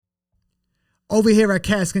Over here at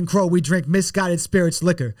Cask and Crow, we drink Misguided Spirits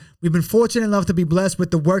liquor. We've been fortunate enough to be blessed with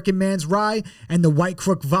the Working Man's Rye and the White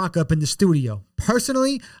Crook Vodka up in the studio.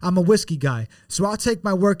 Personally, I'm a whiskey guy, so I'll take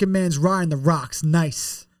my Working Man's Rye and the rocks.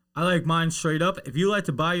 Nice. I like mine straight up. If you like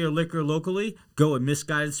to buy your liquor locally, go with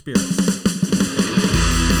Misguided Spirits.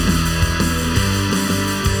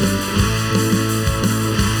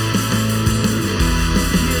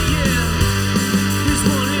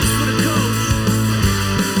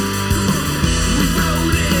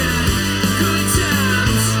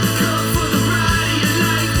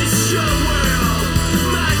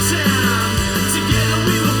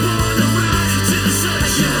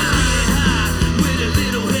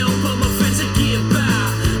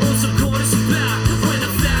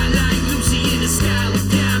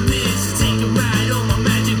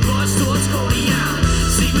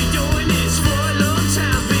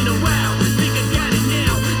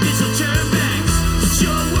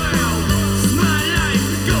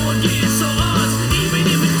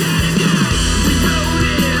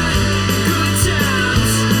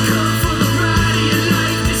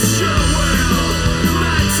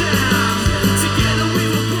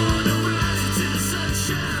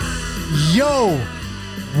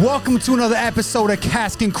 Welcome to another episode of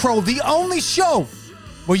Cask and Crow, the only show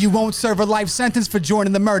where you won't serve a life sentence for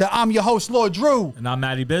joining the murder. I'm your host, Lord Drew. And I'm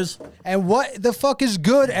Matty Biz. And what the fuck is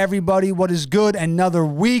good, everybody? What is good? Another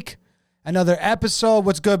week, another episode.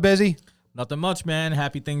 What's good, Busy? Nothing much, man.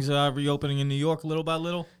 Happy things are reopening in New York little by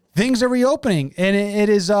little. Things are reopening, and it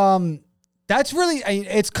is, that's really,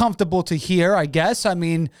 it's comfortable to hear, I guess. I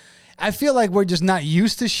mean, I feel like we're just not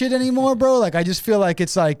used to shit anymore, bro. Like, I just feel like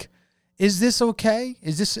it's like, is this okay?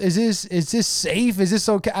 Is this safe? Is this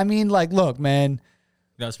okay? I mean, like, look, man.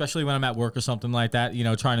 You know, especially when I'm at work or something like that, you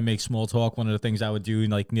know, trying to make small talk. One of the things I would do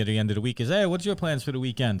like near the end of the week is, hey, what's your plans for the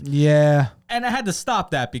weekend? Yeah. And I had to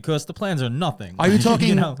stop that because the plans are nothing. Are you talking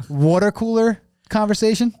you know? Water cooler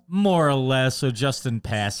conversation? More or less, or just in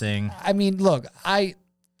passing. I mean, look, I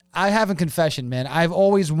have a confession, man. I've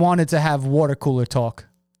always wanted to have water cooler talk.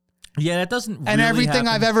 Yeah, that doesn't really and everything happen.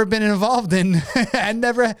 I've ever been involved in and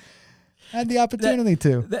never had the opportunity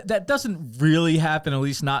to. That doesn't really happen, at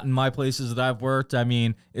least not in my places that I've worked. I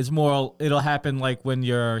mean, it's more, it'll happen like when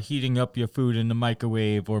you're heating up your food in the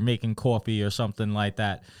microwave or making coffee or something like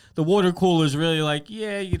that. The water cooler is really like,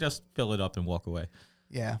 yeah, you just fill it up and walk away.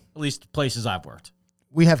 Yeah. At least places I've worked.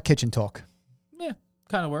 We have kitchen talk. Yeah,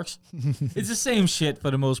 kind of works. It's the same shit for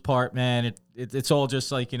the most part, man. It's all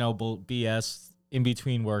just like, you know, BS in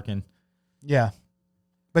between working. Yeah.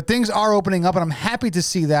 But things are opening up, and I'm happy to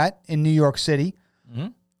see that in New York City.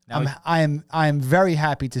 Mm-hmm. I am very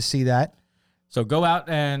happy to see that. So go out,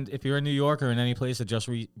 and if you're in New York or in any place that just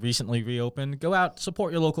recently reopened, go out,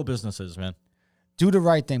 support your local businesses, man. Do the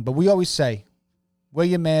right thing. But we always say, wear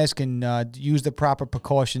your mask and use the proper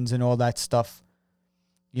precautions and all that stuff.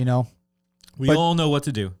 You know? We all know what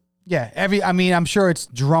to do. Yeah. I'm sure it's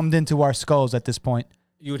drummed into our skulls at this point.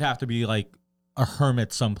 You would have to be like a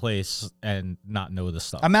hermit someplace and not know this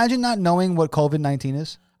stuff. Imagine not knowing what COVID-19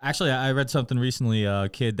 is. Actually, I read something recently, a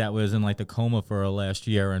kid that was in like the coma for last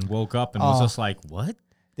year and woke up and was just like, what?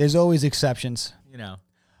 There's always exceptions. You know.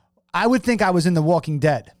 I would think I was in The Walking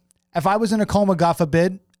Dead. If I was in a coma, God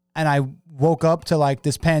forbid, and I woke up to like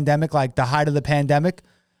this pandemic, like the height of the pandemic,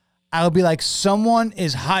 I would be like, someone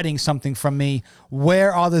is hiding something from me.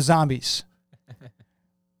 Where are the zombies?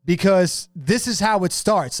 Because this is how it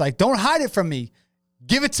starts. Like, don't hide it from me.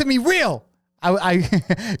 Give it to me real.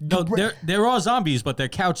 No, there are zombies, but they're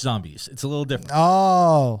couch zombies. It's a little different.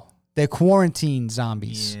 Oh, they're quarantine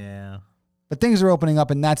zombies. Yeah. But things are opening up,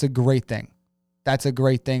 and that's a great thing. That's a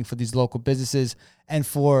great thing for these local businesses and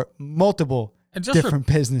for multiple different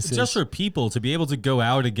businesses. Just for people to be able to go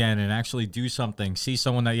out again and actually do something, see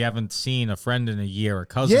someone that you haven't seen, a friend in a year, a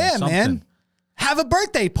cousin, something. Man. Have a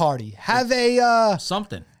birthday party. Have a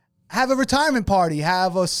something. Have a retirement party.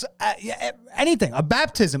 Have anything. A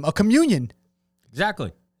baptism. A communion.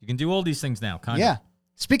 Exactly. You can do all these things now. Kind of. Yeah.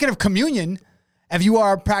 Speaking of communion, if you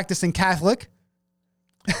are practicing Catholic,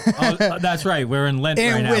 that's right. We're in Lent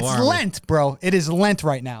right now. It's Lent, bro. It is Lent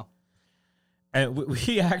right now. And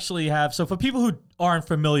we actually have, so for people who aren't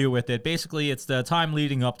familiar with it, basically it's the time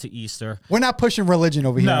leading up to Easter. We're not pushing religion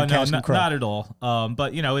over here. No, not at all.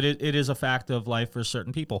 But, you know, it is a fact of life for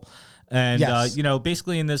certain people. And, yes. You know,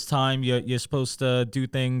 basically in this time, you're supposed to do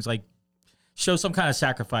things like show some kind of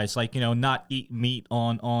sacrifice, like, you know, not eat meat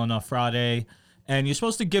on a Friday. And you're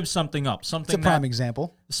supposed to give something up. It's a prime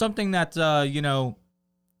example. Something that, you know,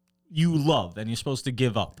 you love and you're supposed to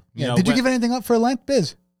give up. You know, did you give anything up for Lent,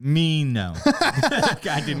 Biz? Me, no.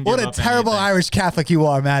 I didn't. What a terrible Irish Catholic you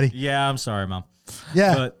are, Matty. Yeah, I'm sorry, Mom.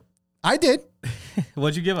 Yeah. But I did.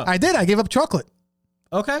 What'd you give up? I did. I gave up chocolate.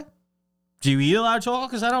 Okay. Do you eat a lot of chocolate?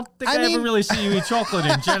 Because I don't think I mean, ever really see you eat chocolate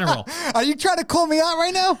in general. Are you trying to call me out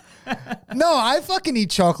right now? No, I fucking eat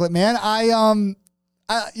chocolate, man. I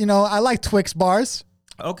like Twix bars.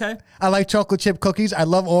 Okay. I like chocolate chip cookies. I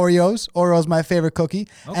love Oreos. Oreo's my favorite cookie.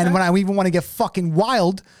 Okay. And when I even want to get fucking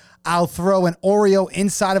wild, I'll throw an Oreo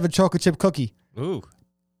inside of a chocolate chip cookie. Ooh.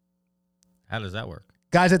 How does that work?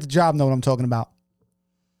 Guys at the job know what I'm talking about.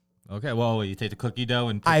 Okay. Well, you take the cookie dough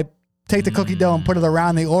and I take the cookie dough and put it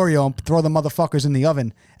around the Oreo and throw the motherfuckers in the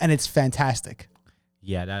oven, and it's fantastic.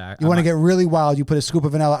 Yeah. You want to get really wild, you put a scoop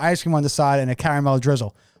of vanilla ice cream on the side and a caramel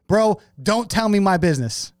drizzle. Bro, don't tell me my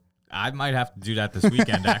business. I might have to do that this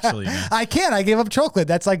weekend, actually. Man. I can't. I gave up chocolate.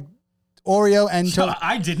 That's like Oreo and chocolate.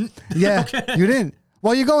 I didn't. Yeah, Okay. You didn't.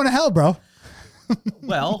 Well, you're going to hell, bro.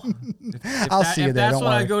 Well, I'll see you if there. that's Don't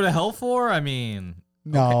what worry. I go to hell for, I mean.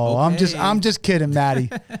 No, okay. I'm just kidding, Maddie.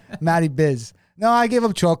 Maddie Biz. No, I gave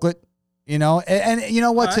up chocolate. You know, and you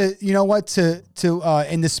know what? Right. To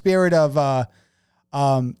in the spirit of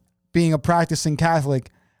being a practicing Catholic,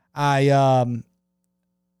 I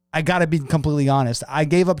got to be completely honest. I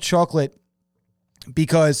gave up chocolate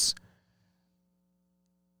because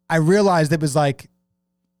I realized it was like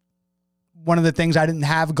one of the things I didn't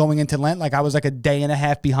have going into Lent. Like I was like a day and a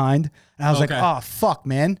half behind, and I was like, "Oh fuck,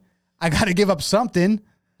 man, I got to give up something."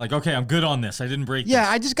 Like, okay, I'm good on this. I didn't break. Yeah, this.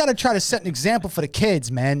 I just got to try to set an example for the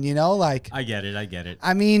kids, man. You know, like I get it.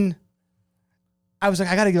 I mean, I was like,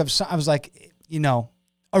 I got to give up. I was like, you know,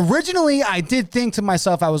 originally I did think to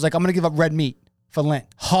myself, I was like, I'm gonna give up red meat for Lent.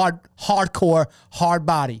 Hardcore, hard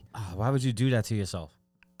body. Why would you do that to yourself?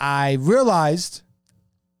 I realized,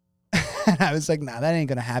 and I was like, nah, that ain't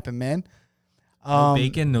gonna happen, man. No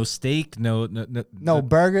bacon, no steak, no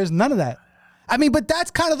burgers, none of that. I mean, but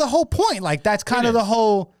that's kind of the whole point. Like that's kind of the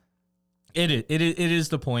whole. It is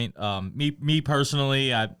the point. Me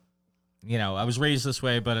personally, I was raised this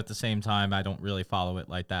way, but at the same time, I don't really follow it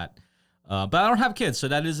like that. But I don't have kids, so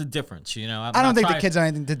that is a difference. You know, I don't think the kids have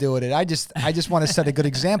anything to do with it. I just want to set a good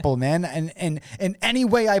example, man, and in any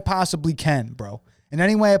way I possibly can, bro. In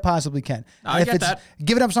any way I possibly can. I get that.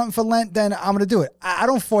 Giving up something for Lent, then I'm gonna do it. I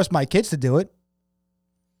don't force my kids to do it.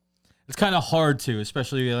 It's kind of hard to,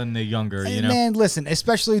 especially when they're younger, you know? Man, listen,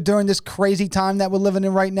 especially during this crazy time that we're living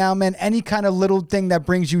in right now, man, any kind of little thing that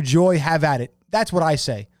brings you joy, have at it. That's what I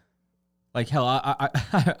say. Like, hell,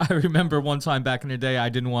 I remember one time back in the day, I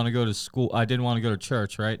didn't want to go to school. I didn't want to go to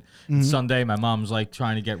church, right? Mm-hmm. Sunday, my mom's like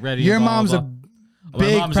trying to get ready. Your blah, mom's blah, a blah.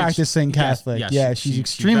 big practicing Catholic. Yes, yeah, she's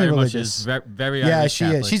extremely religious. She's very yeah, Irish she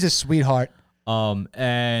Catholic. is. She's a sweetheart.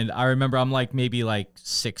 And I remember I'm like maybe like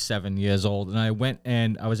 6, 7 years old, and I went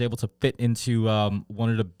and I was able to fit into one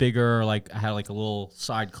of the bigger, like I had like a little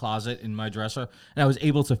side closet in my dresser, and I was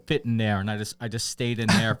able to fit in there, and I just stayed in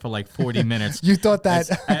there for like 40 minutes. You thought that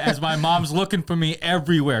as my mom's looking for me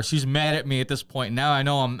everywhere. She's mad at me at this point. Now I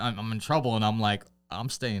know I'm in trouble, and I'm like, I'm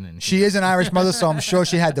staying in here. She is an Irish mother, so I'm sure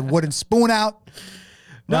she had the wooden spoon out.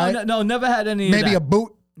 Right? No, never had any. Maybe of that. a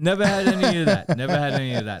boot. Never had any of that. Never had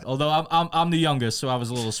any of that. Although I'm the youngest, so I was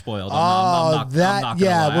a little spoiled. I'm not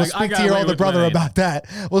yeah. Lie. We'll speak to your older brother about that.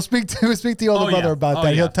 We'll speak to your older brother about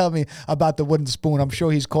that. Yeah. He'll tell me about the wooden spoon. I'm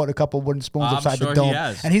sure he's caught a couple wooden spoons upside the dome,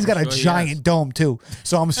 and he's got a giant dome too.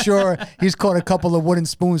 So I'm sure he's caught a couple of wooden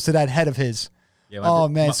spoons to that head of his. Yeah,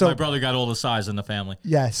 man. So my brother got all the size in the family.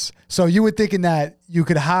 Yes. So you were thinking that you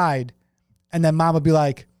could hide, and then mom would be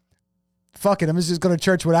like, fuck it, I'm just going to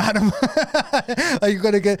church without him. Like you're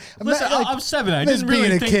going to get. Listen, like, I'm 7. I didn't really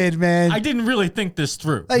think, a kid, man. I didn't really think this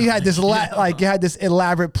through. Like you had this, you had this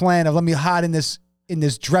elaborate plan of let me hide in this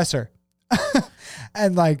dresser,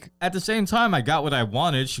 and like at the same time, I got what I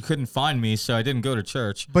wanted. She couldn't find me, so I didn't go to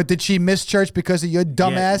church. But did she miss church because of your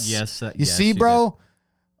dumbass? Yes. You see, bro. Did.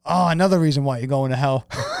 Oh, another reason why you're going to hell.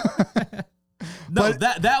 No,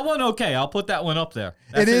 that one okay. I'll put that one up there.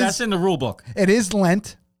 That's in the rule book. It is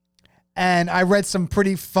Lent. And I read some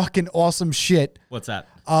pretty fucking awesome shit. What's that?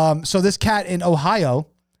 So this cat in Ohio,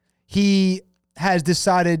 he has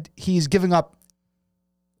decided he's giving up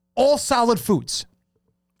all solid foods.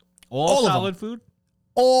 All solid food?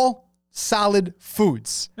 All solid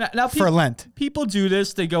foods now for Lent. People do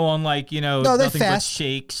this. They go on like, nothing but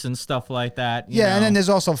shakes and stuff like that. You know? And then there's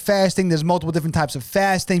also fasting. There's multiple different types of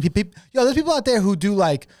fasting. There's people out there who do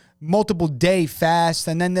like multiple day fasts.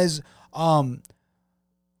 And then there's...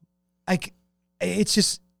 like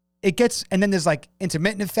and then there's like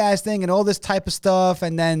intermittent fasting and all this type of stuff,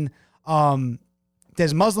 and then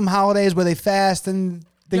there's Muslim holidays where they fast and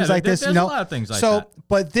things like this. There's a lot of things like that.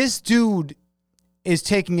 But this dude is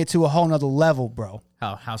taking it to a whole nother level, bro.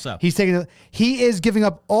 How so? He is giving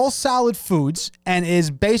up all solid foods and is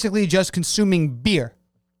basically just consuming beer.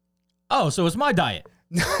 Oh, so it's my diet.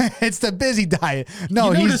 It's the busy diet. No,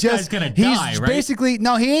 You know he's this just guy's gonna he's die, right? basically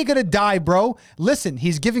no, he ain't gonna die, bro. Listen,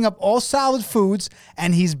 he's giving up all solid foods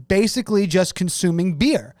and he's basically just consuming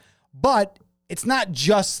beer. But it's not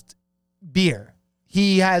just beer.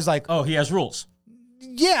 He has like Oh, he has rules.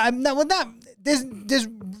 yeah, I'm not. Well, not there's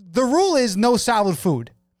the rule is no solid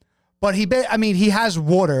food, but he has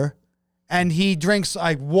water, and he drinks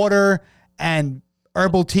like water and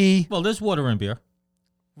herbal tea. Well, there's water in beer.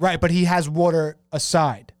 Right, but he has water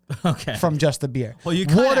aside Okay. from just the beer. Well, you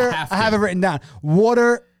kinda water. have to. I have it written down.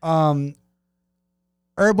 Water,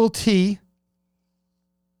 herbal tea,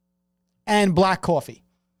 and black coffee.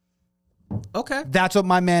 Okay. That's what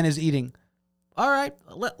my man is eating All right.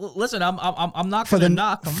 Listen, I'm not going to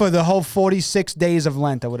knock him. for the whole 46 days of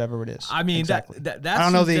Lent or whatever it is. I mean, exactly. that's I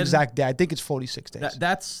don't know the some exact day. I think it's 46 days.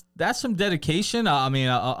 That's some dedication. I mean,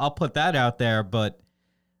 I'll put that out there, but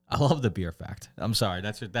I love the beer fact. I'm sorry.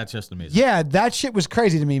 That's just amazing. Yeah, that shit was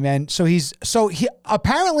crazy to me, man. So he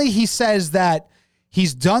apparently he says that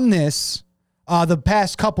he's done this the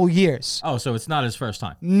past couple years. Oh, so it's not his first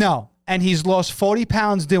time. No, and he's lost 40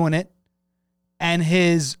 pounds doing it, and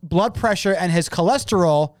his blood pressure and his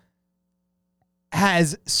cholesterol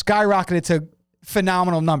has skyrocketed to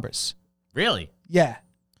phenomenal numbers. Really? Yeah.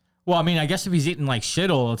 Well, I mean, I guess if he's eating like shit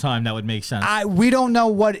all the time, that would make sense. We don't know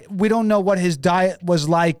what his diet was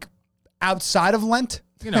like outside of Lent.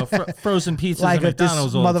 You know, frozen pizzas Like at if this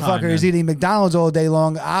McDonald's all the time. motherfucker is man. eating McDonald's all day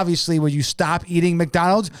long, obviously when you stop eating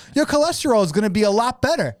McDonald's, your cholesterol is going to be a lot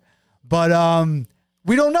better. But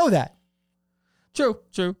we don't know that. True.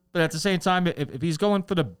 But at the same time, if he's going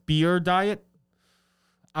for the beer diet,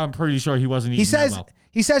 I'm pretty sure he wasn't eating that well.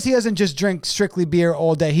 He says he doesn't just drink strictly beer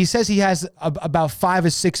all day. He says he has about 5 or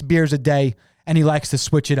 6 beers a day, and he likes to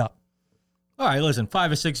switch it up. All right, listen,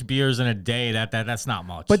 5 or 6 beers in a day, that's not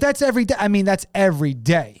much. But that's every day. I mean, that's every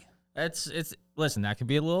day. Listen, that can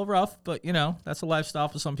be a little rough, but you know, that's a lifestyle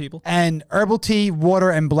for some people. And herbal tea, water,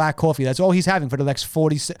 and black coffee. That's all he's having for the next for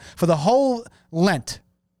the whole Lent.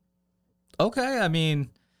 Okay, I mean,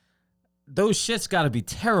 those shits got to be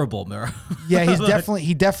terrible, Miro. Yeah,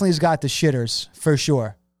 he definitely has got the shitters for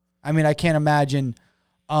sure. I mean, I can't imagine.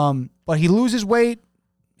 But he loses weight.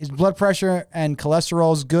 His blood pressure and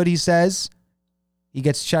cholesterol is good, he says. He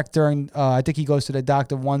gets checked during, I think he goes to the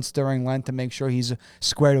doctor once during Lent to make sure he's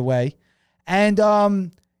squared away. And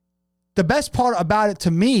the best part about it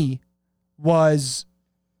to me was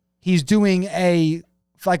he's doing a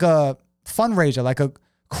fundraiser, like a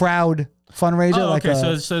crowd fundraiser. Oh, like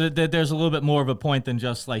okay, so there's a little bit more of a point than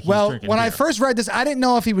just like he's drinking when beer. I first read this, I didn't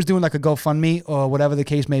know if he was doing like a GoFundMe or whatever the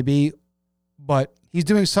case may be, but he's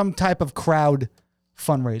doing some type of crowd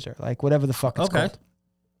fundraiser, like whatever the fuck it's called.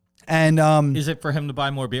 And is it for him to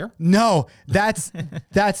buy more beer? No, that's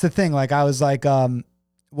the thing. Like I was like,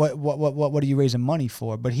 what are you raising money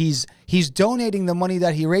for? But he's donating the money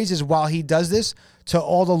that he raises while he does this to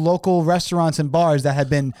all the local restaurants and bars that have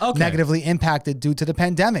been negatively impacted due to the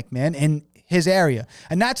pandemic, man, in his area.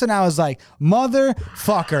 And that's when I was like,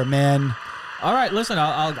 motherfucker, man. All right, listen,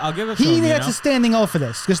 I'll give it to him. He gets a standing O for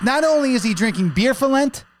this because not only is he drinking beer for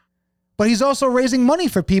Lent, but he's also raising money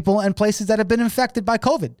for people and places that have been infected by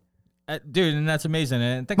COVID. Dude, and that's amazing.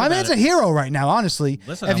 And think my about man's it. a hero right now, honestly.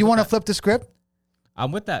 Listen, if I'm you with want to that. flip the script,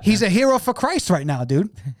 I'm with that. he's man. a hero for Christ right now, dude.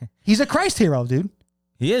 He's a Christ hero, dude.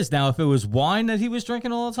 He is. Now, if it was wine that he was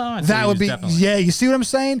drinking all the time, I'd say That he would was be, definitely. yeah, you see what I'm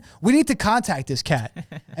saying? We need to contact this cat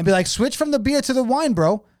and be like, switch from the beer to the wine,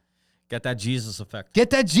 bro. Get that Jesus effect. Get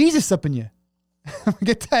that Jesus up in you.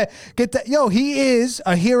 get that. Yo, he is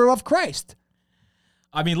a hero of Christ.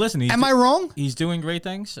 I mean, listen. Am I wrong? He's doing great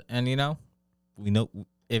things, and you know, we know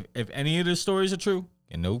if any of the stories are true,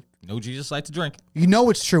 you know Jesus likes to drink. You know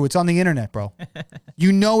it's true. It's on the internet, bro.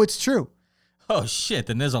 You know it's true. Oh shit!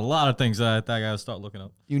 Then there's a lot of things that I gotta start looking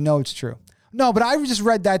up. You know it's true. No, but I just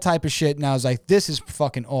read that type of shit, and I was like, this is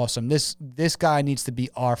fucking awesome. This guy needs to be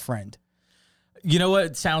our friend. You know what?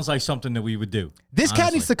 It sounds like something that we would do. This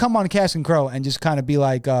cat needs to come on Cash and Crow and just kind of be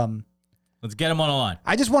like, Let's get him on the line.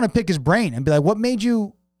 I just want to pick his brain and be like, what made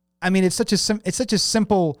you? I mean, it's such a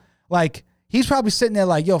simple, like, he's probably sitting there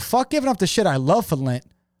like, yo, fuck giving up the shit I love for Lent.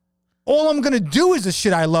 All I'm gonna do is the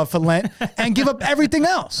shit I love for Lent and give up everything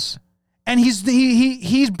else. And he's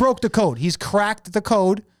broke the code. He's cracked the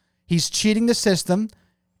code. He's cheating the system,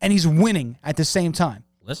 and he's winning at the same time.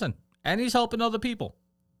 Listen, and he's helping other people.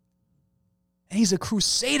 And he's a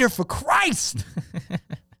crusader for Christ.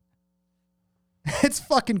 It's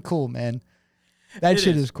fucking cool, man. That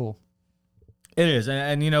shit is cool. It is,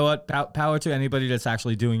 and you know what? Power to anybody that's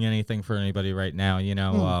actually doing anything for anybody right now. You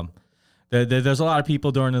know, there's a lot of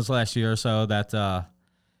people during this last year or so that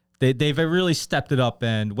they've really stepped it up,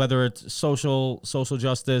 and whether it's social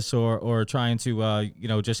justice or trying to you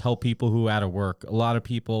know, just help people who are out of work. A lot of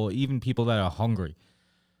people, even people that are hungry.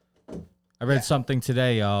 I read something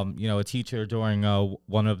today. You know, a teacher during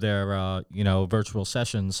one of their you know, virtual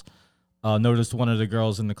sessions. Noticed one of the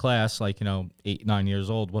girls in the class, like, you know, 8, 9 years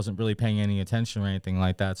old, wasn't really paying any attention or anything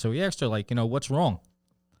like that. So he asked her, like, you know, what's wrong?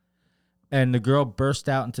 And the girl burst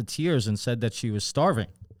out into tears and said that she was starving.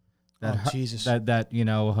 That Jesus. That you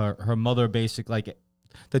know, her mother basically, like,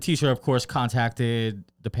 the teacher, of course, contacted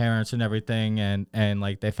the parents and everything, and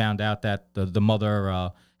like, they found out that the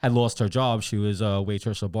mother had lost her job. She was a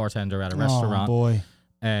waitress or bartender at a restaurant. Oh, boy.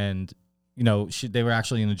 And you know, they were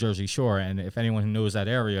actually in the Jersey Shore, and if anyone who knows that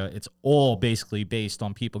area, it's all basically based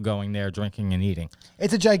on people going there, drinking and eating.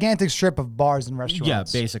 It's a gigantic strip of bars and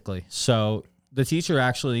restaurants. Yeah, basically. So the teacher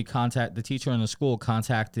in the school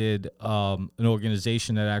contacted an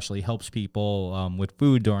organization that actually helps people with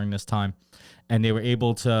food during this time, and they were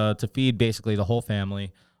able to feed basically the whole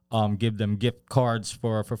family, give them gift cards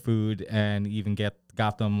for food, and even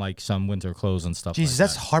got them like some winter clothes and stuff. Jesus, like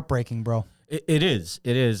that's heartbreaking, bro. It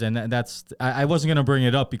is, and that's. I wasn't gonna bring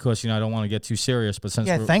it up because, you know, I don't want to get too serious. But since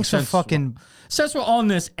since we're on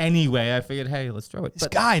this anyway, I figured, hey, let's throw it. This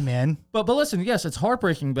guy, man. But listen, yes, it's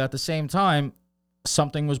heartbreaking, but at the same time,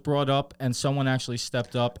 something was brought up and someone actually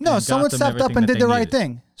stepped up. No, and someone got them stepped up everything and that did the they right needed.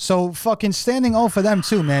 thing. So fucking standing O for them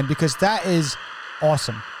too, man, because that is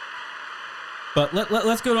awesome. But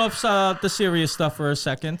let's go off the serious stuff for a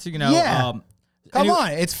second. You know, Yeah. Come on,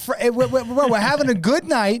 we're having a good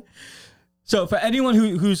night. So for anyone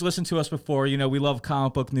who's listened to us before, you know, we love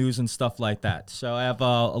comic book news and stuff like that. So I have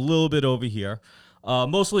a little bit over here.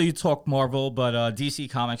 Mostly talk Marvel, but DC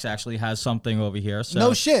Comics actually has something over here. So,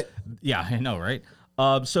 No shit. Yeah, I know, right?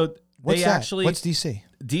 So What's they that? actually What's DC?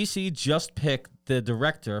 DC just picked the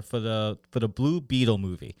director for the Blue Beetle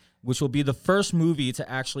movie, which will be the first movie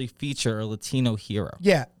to actually feature a Latino hero.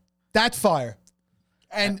 Yeah, that's fire.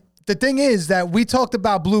 And the thing is that we talked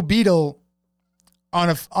about Blue Beetle on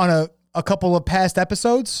a couple of past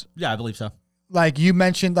episodes. Yeah, I believe so. Like you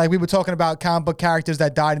mentioned, like we were talking about comic book characters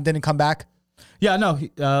that died and didn't come back. Yeah, no.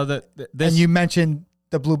 And you mentioned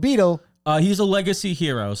the Blue Beetle. He's a legacy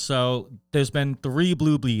hero. So there's been 3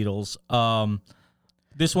 Blue Beetles.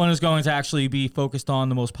 This one is going to actually be focused on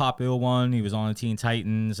the most popular one. He was on the Teen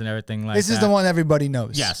Titans and everything like that. This is the one everybody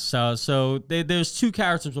knows. Yes. So there's 2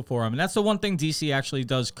 characters before him. And that's the one thing DC actually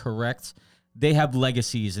does correct. They have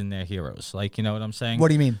legacies in their heroes. Like, you know what I'm saying? What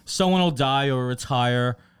do you mean? Someone will die or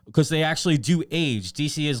retire because they actually do age.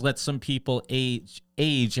 DC has let some people age,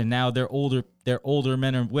 and now they're older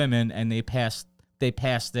men and women, and they pass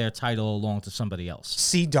their title along to somebody else.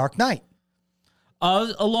 See Dark Knight.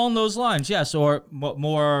 Along those lines, yes, or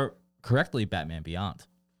more correctly, Batman Beyond.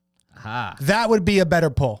 Aha. That would be a better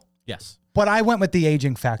pull. Yes. But I went with the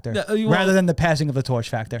aging factor rather than the passing of the torch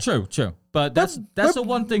factor. True. But that's the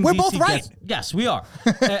one thing we're DC both right. gets. Yes, we are.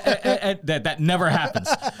 And that never happens.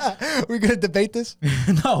 We're going to debate this?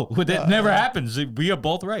 No, that never happens. We are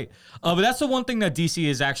both right. But that's the one thing that DC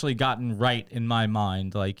has actually gotten right in my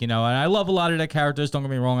mind. Like, you know, and I love a lot of their characters. Don't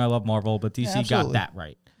get me wrong. I love Marvel, but DC got that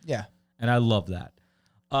right. Yeah. And I love that.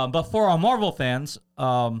 But for our Marvel fans...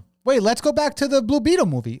 Wait, let's go back to the Blue Beetle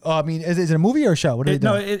movie. I mean, is it a movie or a show? What are they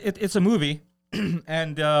doing? No, it's a movie.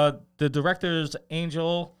 And the director's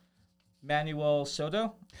Angel Manuel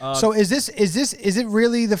Soto. So is it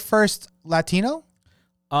really the first Latino?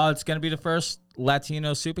 It's going to be the first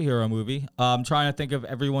Latino superhero movie. I'm trying to think of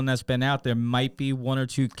everyone that's been out. There might be 1 or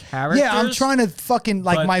 2 characters. Yeah, I'm trying to fucking,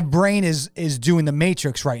 like, my brain is doing the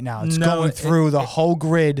Matrix right now. It's going through the whole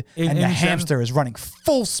grid, and the hamster is running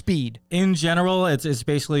full speed. In general, it's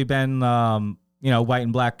basically been, you know, white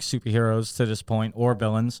and black superheroes to this point, or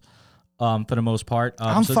villains, for the most part.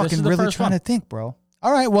 I'm fucking really trying to think, bro.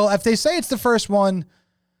 All right, well, if they say it's the first one...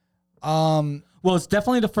 Well, it's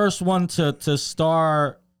definitely the first one to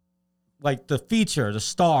star... Like the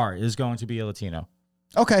star is going to be a Latino.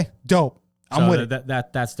 Okay, dope. I'm with it.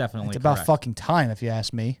 That's definitely it's about correct. fucking time, if you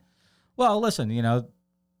ask me. Well, listen, you know,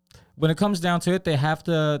 when it comes down to it, they have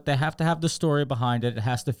to have the story behind it. It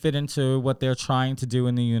has to fit into what they're trying to do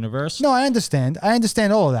in the universe. No, I understand. I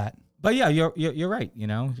understand all of that. But yeah, you're right. You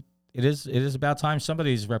know, it is about time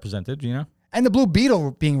somebody's represented. You know, and the Blue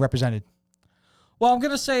Beetle being represented. Well, I'm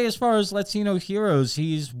going to say as far as Latino heroes,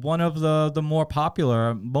 he's one of the more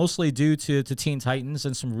popular, mostly due to Teen Titans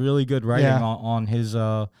and some really good writing on his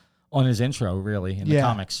intro, really, in the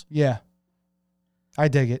comics. Yeah. I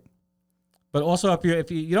dig it. But also,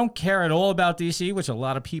 if you don't care at all about DC, which a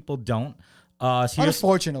lot of people don't,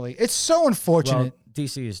 unfortunately, it's so unfortunate. Well,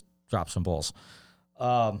 DC has dropped some balls.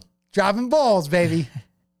 Dropping balls, baby.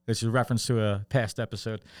 Which is a reference to a past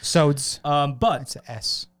episode. Sods. But it's an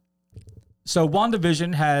S. So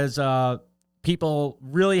WandaVision has people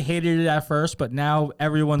really hated it at first, but now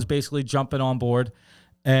everyone's basically jumping on board.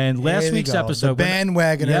 And last week's episode, the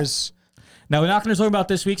bandwagoners. Yep. Now we're not going to talk about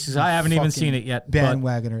this week's because I haven't even seen it yet.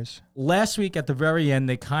 Bandwagoners. Last week at the very end,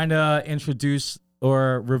 they kind of introduce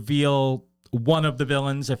or reveal one of the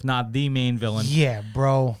villains, if not the main villain. Yeah,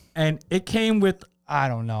 bro. And it came with, I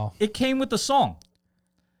don't know. It came with the song,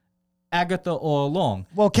 Agatha All Along.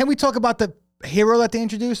 Well, can we talk about the hero that they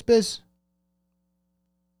introduced, Biz?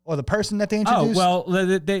 Or the person that they introduced? Oh,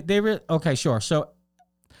 well, okay, sure. So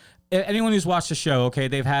anyone who's watched the show, okay,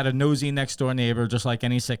 they've had a nosy next door neighbor, just like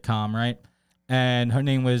any sitcom, right? And her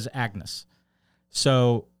name was Agnes.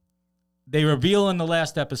 So they reveal in the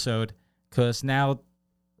last episode, because now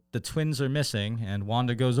the twins are missing, and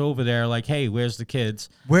Wanda goes over there like, hey, where's the kids?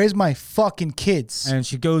 Where's my fucking kids? And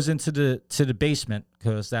she goes into the basement,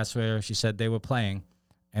 because that's where she said they were playing.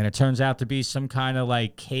 And it turns out to be some kind of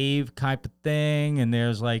like cave type of thing. And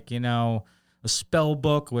there's like, a spell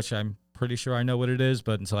book, which I'm pretty sure I know what it is.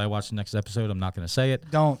 But until I watch the next episode, I'm not going to say it.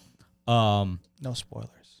 Don't. No spoilers.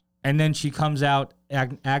 And then she comes out,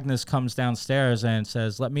 Agnes comes downstairs and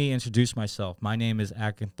says, let me introduce myself. My name is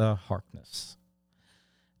Agatha Harkness.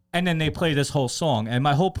 And then they play this whole song. And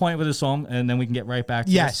my whole point with the song, and then we can get right back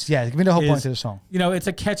to this. Yes, give me the whole point to the song. It's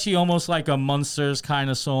a catchy, almost like a Munsters kind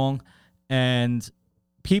of song. And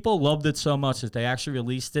people loved it so much that they actually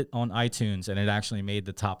released it on iTunes, and it actually made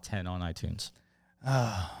the top 10 on iTunes.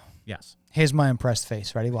 Yes. Here's my impressed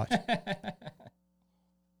face. Ready? Watch.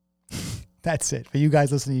 That's it. For you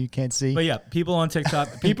guys listening, you can't see. But yeah, people on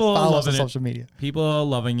TikTok, people are loving it. Social media. People are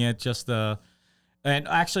loving it. And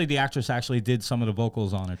actually, the actress actually did some of the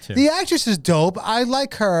vocals on it too. The actress is dope. I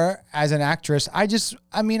like her as an actress. I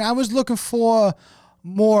was looking for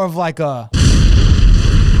more of like a.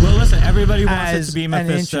 Well, listen, everybody wants it to be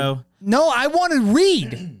Mephisto. No, I wanted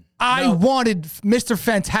Reed. I wanted Mr.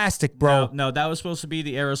 Fantastic, bro. No, that was supposed to be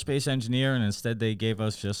the aerospace engineer, and instead they gave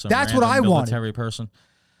us just some That's what I military wanted. person.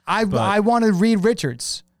 I wanted Reed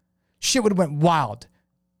Richards. Shit would have went wild.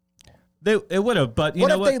 It would have, but you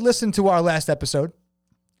know what? What if they listened to our last episode?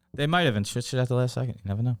 They might have and switched it at the last second. You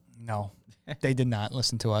never know. No, they did not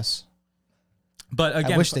listen to us. But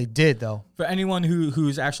again, I wish they did, though. For anyone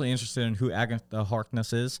who's actually interested in who Agatha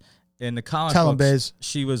Harkness is, in the comic Tell 'em, books, Biz.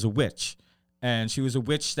 she was a witch. And she was a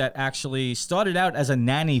witch that actually started out as a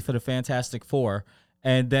nanny for the Fantastic Four.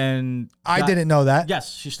 And then... I didn't know that.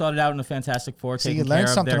 Yes, she started out in the Fantastic Four, See, taking you learned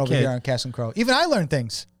care of something their over kid. here on Cass and Crow. Even I learned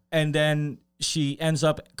things. And then she ends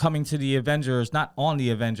up coming to the Avengers, not on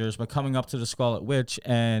the Avengers, but coming up to the Scarlet Witch.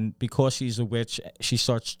 And because she's a witch, she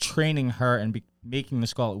starts training her and making the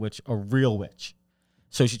Scarlet Witch a real witch.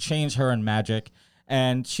 So she changed her in magic.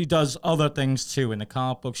 And she does other things, too. In the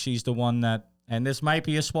comic book, she's the one that... And this might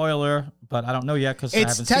be a spoiler, but I don't know yet because I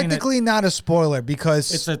haven't seen it. It's technically not a spoiler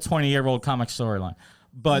because... It's a 20-year-old comic storyline.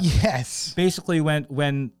 But yes, basically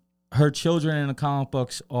when her children in the comic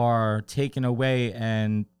books are taken away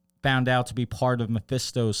and found out to be part of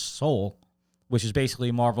Mephisto's soul, which is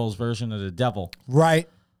basically Marvel's version of the devil. Right.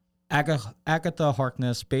 Agatha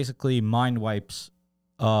Harkness basically mind wipes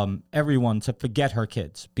everyone to forget her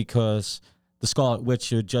kids because... the Scarlet Witch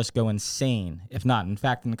should just go insane. If not, in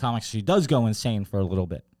fact, in the comics, she does go insane for a little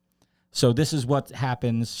bit. So this is what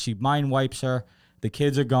happens. She mind wipes her. The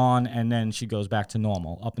kids are gone, and then she goes back to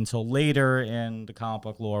normal up until later in the comic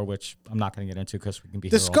book lore, which I'm not going to get into because we can be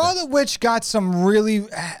the here all Scarlet Witch got some really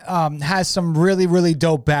has some really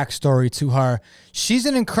dope backstory to her. She's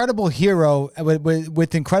an incredible hero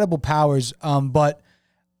with incredible powers, but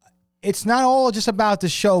it's not all just about the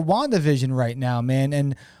show WandaVision right now, man.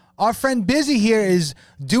 And our friend Busy here is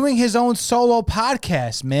doing his own solo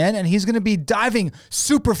podcast, man, and he's going to be diving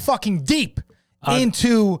super fucking deep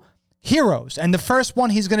into heroes. And the first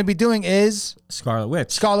one he's going to be doing is Scarlet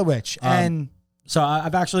Witch. And so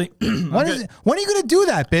I've actually when are you going to do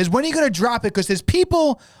that, Biz? When are you going to drop it? Because there's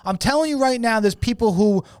people, I'm telling you right now, there's people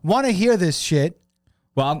who want to hear this shit.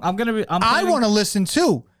 Well, I want to listen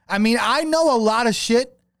too. I mean, I know a lot of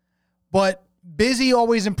shit, but Busy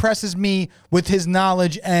always impresses me with his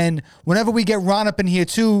knowledge, and whenever we get Ron up in here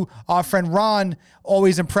too, our friend Ron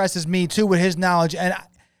always impresses me too with his knowledge. And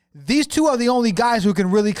these two are the only guys who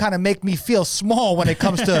can really kind of make me feel small when it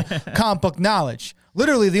comes to comic book knowledge.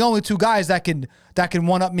 Literally, the only two guys that can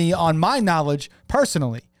one up me on my knowledge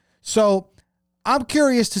personally. So I'm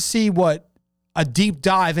curious to see what a deep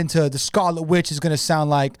dive into the Scarlet Witch is going to sound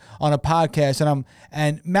like on a podcast.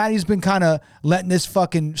 And Maddie's been kind of letting this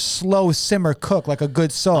fucking slow simmer cook like a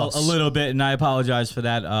good sauce. A little bit, and I apologize for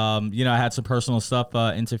that. I had some personal stuff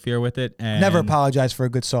interfere with it. And, Never apologize for a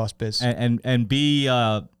good sauce, Biz. And B,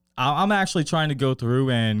 I'm actually trying to go through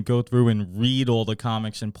and read all the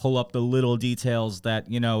comics and pull up the little details that,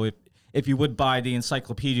 if you would buy the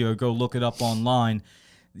encyclopedia or go look it up online,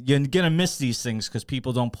 you're gonna miss these things because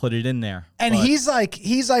people don't put it in there. And he's like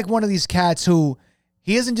one of these cats who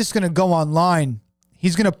he isn't just gonna go online.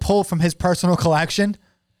 He's gonna pull from his personal collection,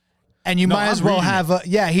 and might as well have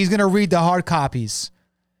he's gonna read the hard copies,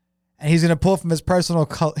 and he's gonna pull from his personal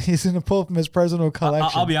collection.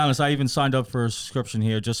 I'll be honest. I even signed up for a subscription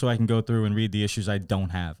here just so I can go through and read the issues I don't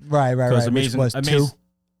have. Right. Which was two.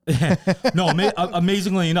 No,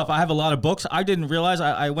 amazingly enough, I have a lot of books. I didn't realize.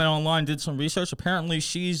 I went online, did some research. Apparently,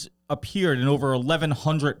 she's appeared in over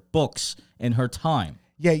 1,100 books in her time.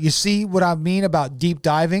 Yeah, you see what I mean about deep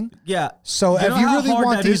diving? Yeah. So if you really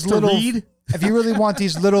want these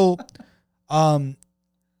little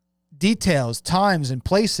details, times, and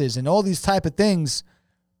places, and all these type of things,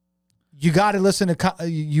 you got to listen to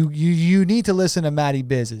you need to listen to Matty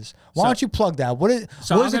Biz's. Why don't you plug that? What is it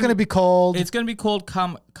going to be called? It's going to be called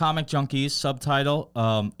Comic Junkies. Subtitle: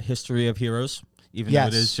 History of Heroes. Even though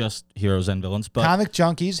it is just heroes and villains, but Comic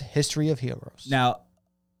Junkies: History of Heroes. Now,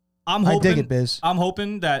 I dig it, Biz. I'm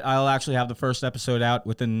hoping that I'll actually have the first episode out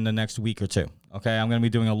within the next week or two. Okay, I'm going to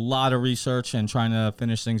be doing a lot of research and trying to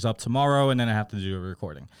finish things up tomorrow, and then I have to do a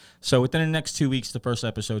recording. So within the next 2 weeks, the first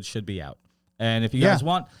episode should be out. And if you guys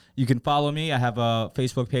want, you can follow me. I have a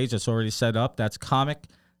Facebook page that's already set up. That's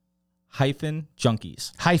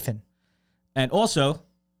Comic-Junkies. And also,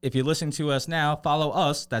 if you're listening to us now, follow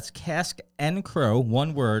us. That's Cask and Crow,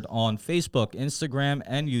 one word, on Facebook, Instagram,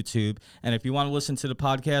 and YouTube. And if you want to listen to the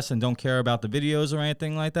podcast and don't care about the videos or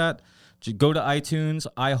anything like that, just go to iTunes,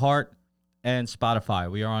 iHeart, and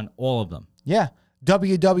Spotify. We are on all of them. Yeah.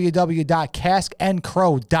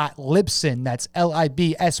 www.caskandcrow.libsyn. That's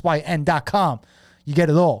LIBSYN.com. You get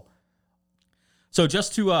it all. So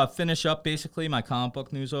just to finish up, basically, my comic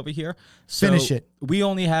book news over here. Finish it. We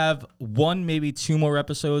only have one, maybe two more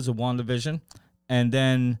episodes of WandaVision. And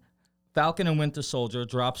then Falcon and Winter Soldier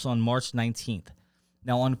drops on March 19th.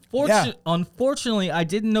 Now, unfortunately, I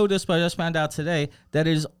didn't know this, but I just found out today that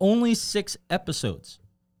it is only 6 episodes.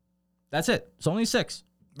 That's it. It's only 6.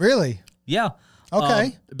 Really? Yeah.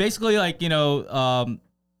 Okay. Basically, the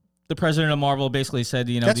president of Marvel basically said,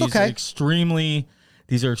 these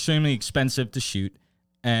are extremely expensive to shoot,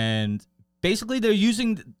 and basically they're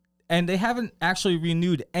using, and they haven't actually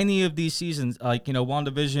renewed any of these seasons,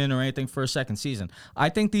 WandaVision or anything for a second season. I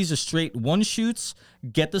think these are straight one shoots,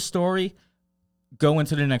 get the story, go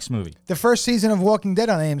into the next movie. The first season of Walking Dead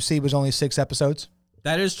on AMC was only 6 episodes.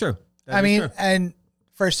 That is true. And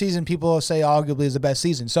first season people say arguably is the best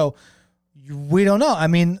season. So we don't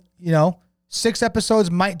know. 6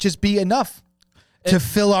 episodes might just be enough to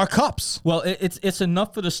fill our cups. Well, it's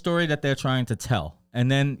enough for the story that they're trying to tell. And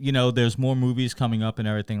then, there's more movies coming up and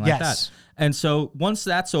everything like that. And so once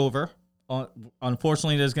that's over,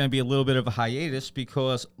 unfortunately, there's going to be a little bit of a hiatus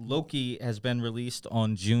because Loki has been released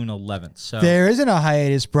on June 11th. So there isn't a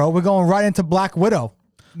hiatus, bro. We're going right into Black Widow,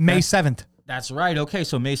 May 7th. That's right. Okay,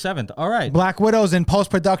 so May 7th. All right. Black Widow's in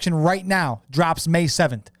post-production right now. Drops May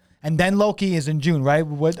 7th. And then Loki is in June, right?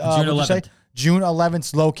 June 11th. June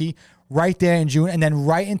 11th's Loki, right there in June. And then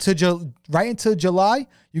right into July,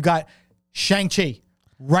 you got Shang-Chi.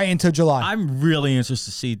 Right into July. I'm really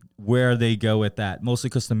interested to see where they go with that, mostly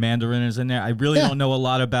because the Mandarin is in there. I really don't know a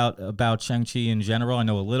lot about Shang-Chi in general. I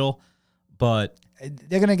know a little, but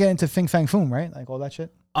they're going to get into Fing Fang Foom, right? Like all that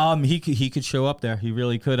shit? He could show up there. He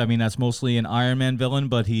really could. I mean, that's mostly an Iron Man villain,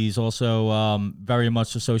 but he's also very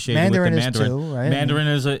much associated with the Mandarin. Too, right? Mandarin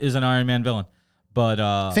is an Iron Man villain,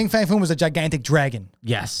 but Fing Fang Foom was a gigantic dragon.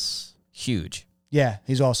 Yes, huge. Yeah,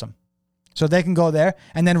 he's awesome. So they can go there,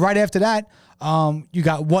 and then right after that, you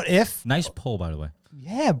got What If? Nice pull, by the way.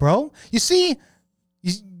 Yeah, bro. You see,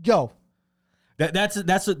 That's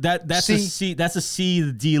a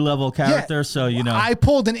C D level character. Yeah, so I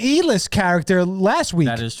pulled an E-list character last week.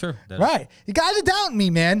 That is true. Right. You gotta doubt me,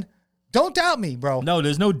 man. Don't doubt me, bro. No,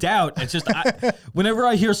 there's no doubt. It's just whenever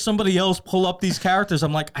I hear somebody else pull up these characters,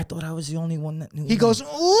 I'm like, I thought I was the only one that knew. He goes,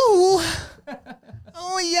 ooh,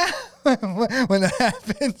 oh yeah, when that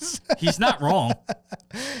happens. He's not wrong.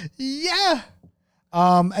 Yeah.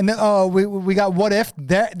 And then we got What If?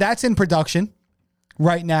 That's in production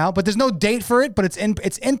right now, but there's no date for it, but it's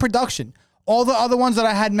in production. All the other ones that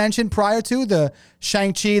I had mentioned prior to, the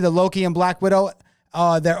Shang-Chi, the Loki, and Black Widow,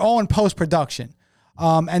 they're all in post-production.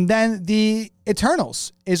 And then the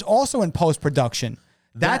Eternals is also in post-production.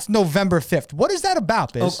 That's November 5th. What is that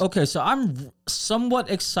about, Biz? Okay, so I'm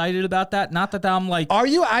somewhat excited about that. Not that I'm like... Are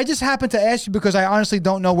you? I just happened to ask you because I honestly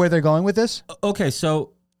don't know where they're going with this. Okay,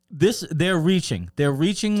 so they're reaching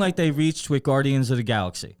like they reached with Guardians of the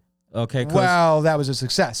Galaxy. Okay. Well, that was a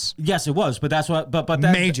success. Yes, it was, but that's what. But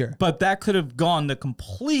that Major. But that could have gone the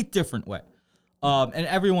complete different way. And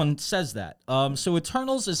everyone says that. So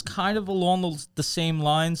Eternals is kind of along the same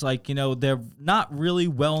lines. Like, they're not really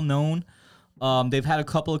well known. They've had a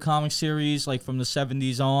couple of comic series like from the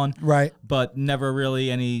 70s on, right? But never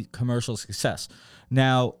really any commercial success.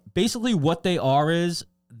 Now, basically, what they are is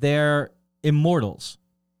they're immortals.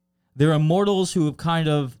 They're immortals who have kind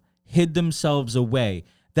of hid themselves away.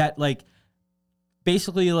 That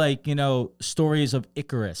basically stories of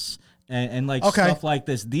Icarus and stuff like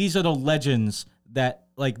this. These are the legends that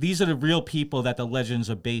these are the real people that the legends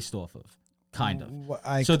are based off of. Kind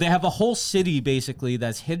of. So they have a whole city, basically,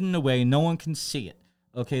 that's hidden away. No one can see it.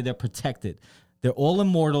 Okay, they're protected. They're all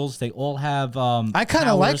immortals. They all have I kind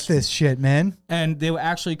of like this shit, man. And they were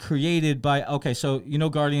actually created by... Okay, so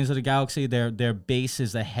Guardians of the Galaxy, their base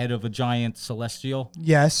is the head of a giant celestial.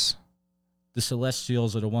 Yes. The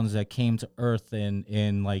Celestials are the ones that came to Earth in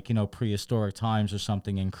prehistoric times or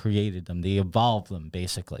something and created them. They evolved them,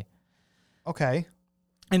 basically. Okay.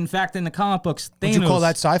 In fact, in the comic books, Thanos... Would you call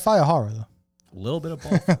that sci-fi or horror, though? A little bit of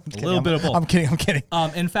both. A little bit of both. I'm kidding.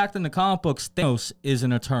 In fact, in the comic books, Thanos is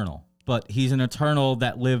an Eternal, but he's an Eternal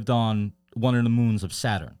that lived on one of the moons of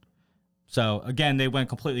Saturn. So, again, they went a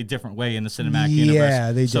completely different way in the cinematic universe.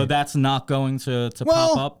 Yeah, they did. So that's not going to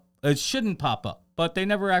pop up. It shouldn't pop up. But they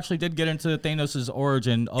never actually did get into Thanos'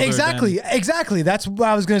 origin. Exactly. That's what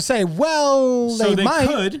I was going to say. Well, so they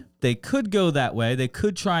might. They could go that way. They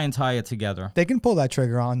could try and tie it together. They can pull that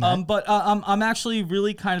trigger on that. But I'm actually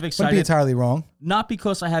really kind of excited. Wouldn't be entirely wrong. Not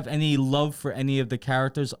because I have any love for any of the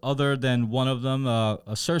characters other than one of them,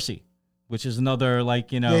 Cersei, which is another,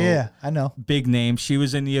 Yeah, I know. big name. She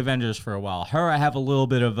was in the Avengers for a while. Her I have a little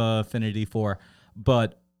bit of affinity for.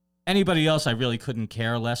 But anybody else I really couldn't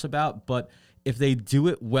care less about. But if they do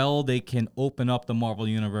it well, they can open up the Marvel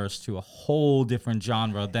Universe to a whole different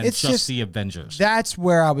genre than just the Avengers. That's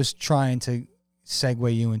where I was trying to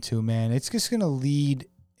segue you into, man. It's just going to lead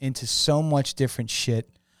into so much different shit.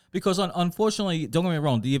 Because unfortunately, don't get me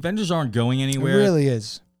wrong, the Avengers aren't going anywhere. It really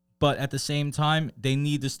is. But at the same time, they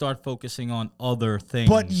need to start focusing on other things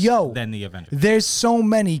than the Avengers. There's so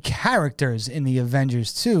many characters in the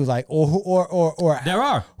Avengers too, or there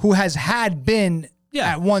are who had been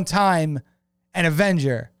at one time an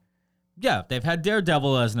Avenger. Yeah, they've had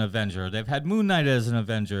Daredevil as an Avenger. They've had Moon Knight as an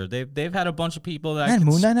Avenger. They've had a bunch of people that and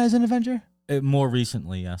Moon Knight as an Avenger. More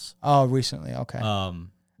recently, yes. Oh, recently, okay. I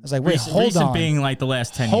was like, wait, hold on. Being the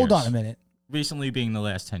last 10 years. Hold on a minute. Recently being the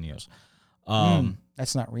last 10 years.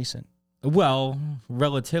 That's not recent. Well,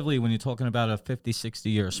 relatively, when you're talking about a 50,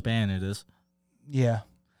 60-year span, it is. Yeah.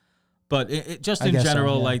 But just in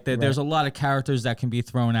general, there's a lot of characters that can be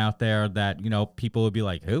thrown out there that, people would be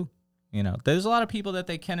like, who? There's a lot of people that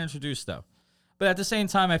they can introduce, though. But at the same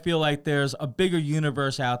time, I feel like there's a bigger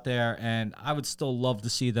universe out there, and I would still love to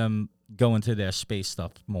see them go into their space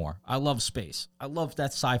stuff more. I love space. I love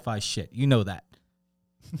that sci-fi shit. You know that.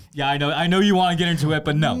 Yeah, I know you want to get into it,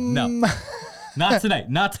 but no. Not tonight,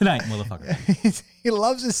 motherfucker. He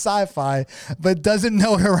loves his sci-fi, but doesn't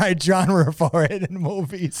know the right genre for it in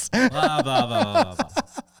movies. Blah, blah, blah, blah, blah.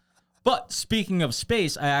 But speaking of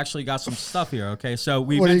space, I actually got some stuff here. Okay, so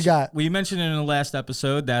what do you got? We mentioned in the last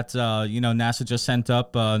episode that NASA just sent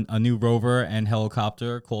up a new rover and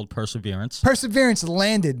helicopter called Perseverance. Perseverance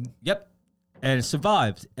landed. Yep, and it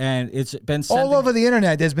survived, and it's been all over the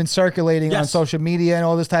internet. There's been circulating on social media and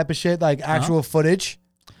all this type of shit, like actual footage.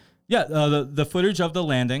 Yeah, the footage of the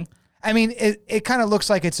landing. I mean, it kind of looks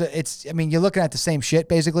like it's. I mean, you're looking at the same shit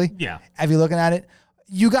basically. Yeah. If you're looking at it,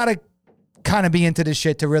 you got to kind of be into this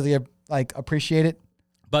shit to really appreciate it.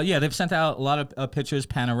 But yeah, they've sent out a lot of pictures,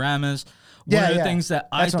 panoramas. One of the things that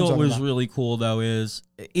I thought was really cool though is,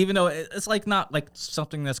 even though it's not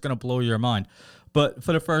something that's gonna blow your mind, but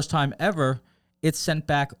for the first time ever, it sent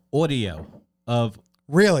back audio of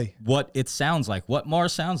really what it sounds like, what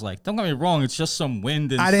Mars sounds like. Don't get me wrong, it's just some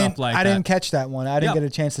wind and stuff like that. I didn't catch that one. I didn't get a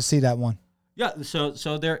chance to see that one. Yeah,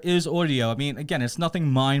 so there is audio. I mean, again, it's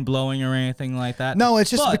nothing mind-blowing or anything like that. No,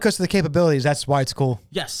 it's just because of the capabilities. That's why it's cool.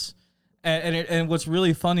 Yes. And what's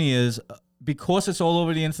really funny is, because it's all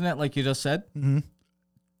over the internet, like you just said,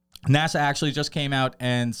 NASA actually just came out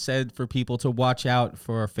and said for people to watch out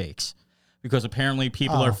for fakes. because apparently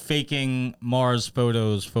people are faking Mars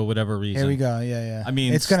photos for whatever reason. Here we go. Yeah. I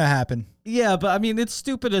mean, it's going to happen. Yeah, but I mean, it's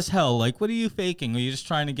stupid as hell. Like, what are you faking? Are you just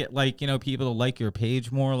trying to get, like, you know, people to like your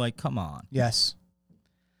page more? Like, come on. Yes.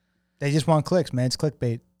 They just want clicks, man. It's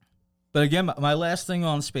clickbait. But again, my last thing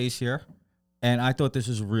on space here, and I thought this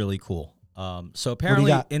was really cool. So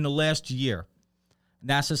apparently in the last year,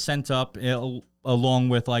 NASA sent up, along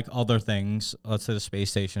with like other things, let's say the space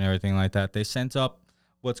station and everything like that, they sent up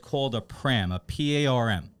what's called a PRAM, a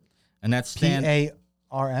PARM. And that stands...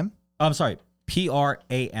 PARM? I'm sorry,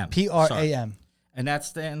 PRAM. PRAM. Sorry. And that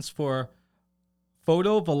stands for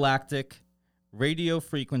Photovoltaic Radio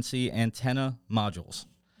Frequency Antenna Modules.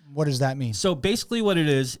 What does that mean? So basically what it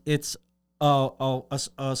is, it's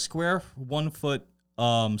a square 1 foot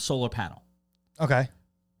solar panel. Okay.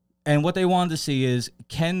 And what they wanted to see is,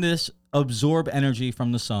 can this absorb energy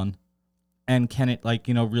from the sun, and can it, like,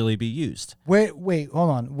 you know, really be used? Wait, hold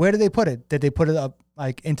on. Where did they put it? Did they put it up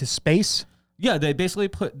like into space? Yeah, they basically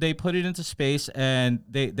put it into space, and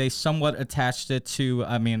they somewhat attached it to,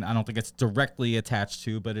 I mean, I don't think it's directly attached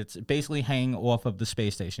to, but it's basically hanging off of the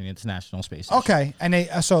space station, the International Space Station. Okay, and they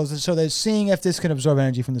so they're seeing if this can absorb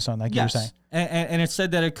energy from the sun, like you were saying. And it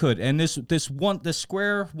said that it could. And this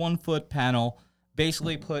square 1 foot panel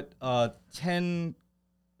basically put 10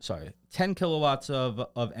 kilowatts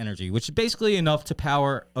of energy, which is basically enough to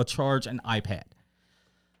charge an iPad.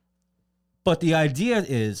 But the idea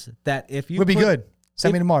is that if you would be good.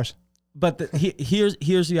 Send me to Mars. But here's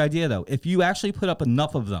the idea, though. If you actually put up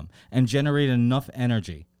enough of them and generate enough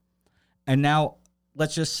energy, and now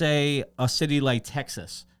let's just say a city like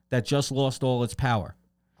Texas that just lost all its power.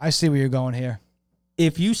 I see where you're going here.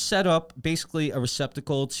 If you set up basically a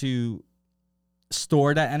receptacle to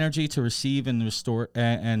store that energy, to receive and store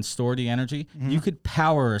the energy, you could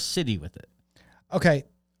power a city with it. Okay.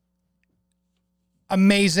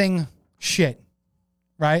 Amazing shit,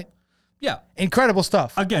 right? Yeah. Incredible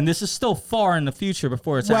stuff. Again, this is still far in the future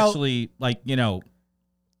before it's actually, like, you know,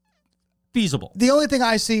 feasible. The only thing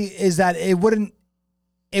I see is that it wouldn't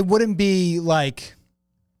be like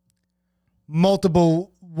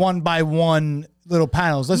multiple 1 by 1 little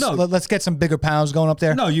panels. Let's get some bigger panels going up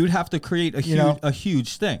there. No, you'd have to create a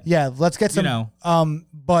huge thing. Yeah, let's get some, you know,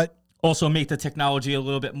 but also make the technology a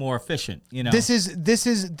little bit more efficient, you know. This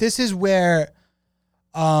is where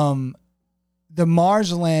the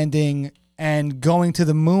Mars landing and going to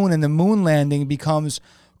the moon and the moon landing becomes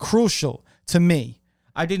crucial to me.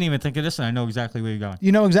 I didn't even think of this, and I know exactly where you're going.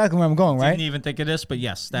 You know exactly where I'm going, right? Didn't even think of this, but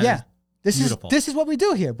yes, that is beautiful. This is what we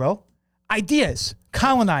do here, bro. Ideas,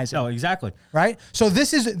 colonizing. Oh, exactly. Right? So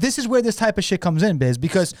this is where this type of shit comes in, Biz,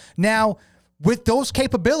 because now with those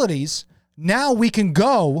capabilities, now we can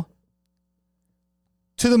go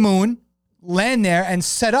to the moon, land there, and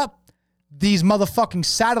set up these motherfucking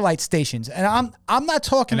satellite stations. And I'm not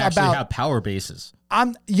talking and actually about have power bases.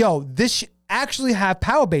 This actually have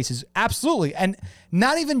power bases, absolutely, and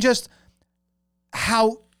not even just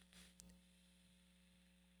how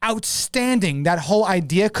outstanding that whole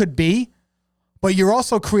idea could be, but you're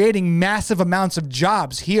also creating massive amounts of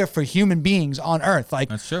jobs here for human beings on Earth. Like,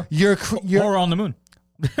 that's true. You're or on the moon.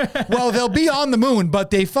 Well, they'll be on the moon, but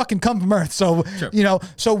they fucking come from Earth. So, you know,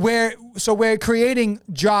 so we're creating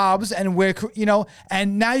jobs, and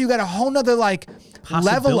and now you got a whole nother like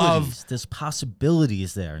level of, there's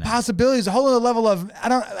possibilities there now. Possibilities, a whole other level of,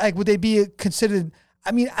 would they be considered,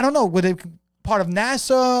 I mean, I don't know, would they part of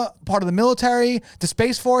NASA, part of the military, the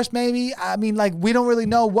Space Force maybe? I mean, like, we don't really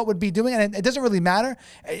know what would be doing, and it doesn't really matter.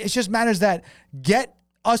 It just matters that get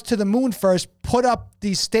us to the moon first, put up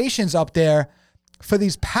these stations up there for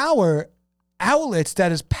these power outlets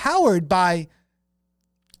that is powered by,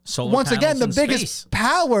 solar once again, the biggest space.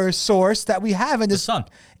 Power source that we have in the sun,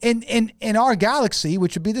 in our galaxy,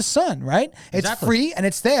 which would be the sun, right? It's exactly. free, and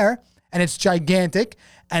it's there, and it's gigantic,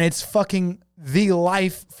 and it's fucking the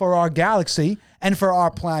life for our galaxy and for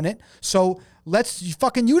our planet. So let's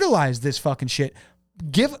fucking utilize this fucking shit.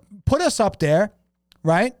 Put us up there,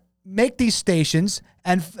 right? Make these stations,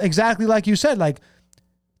 and exactly like you said, like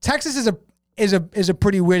Texas is a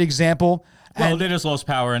pretty weird example. Well, they just lost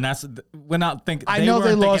power, and we're not thinking. I know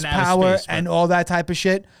they lost power and all that type of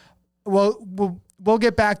shit. Well, we'll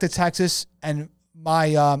get back to Texas and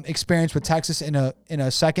my experience with Texas in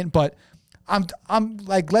a second, but I'm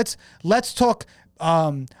like, let's talk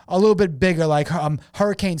a little bit bigger, like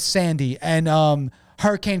Hurricane Sandy and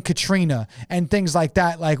Hurricane Katrina and things like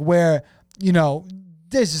that, like where, you know,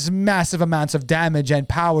 there's just massive amounts of damage and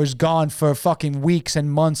power's gone for fucking weeks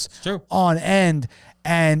and months on end.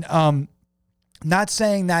 And not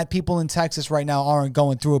saying that people in Texas right now aren't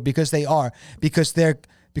going through it, because they are, because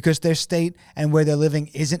because their state and where they're living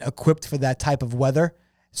isn't equipped for that type of weather.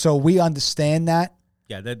 So we understand that.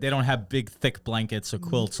 Yeah, they don't have big, thick blankets or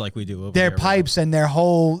quilts like we do over Their here, pipes and their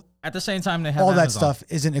whole at the same time, they have all Amazon. that stuff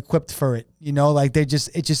isn't equipped for it. You know, like it's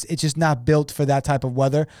just not built for that type of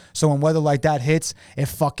weather. So when weather like that hits, it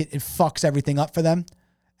fucks everything up for them,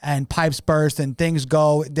 and pipes burst and things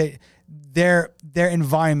go. Their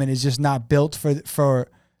environment is just not built for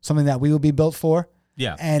something that we would be built for.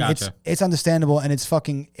 Yeah, and gotcha. it's understandable, and it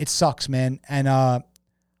sucks, man. And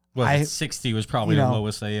well, 60 was probably the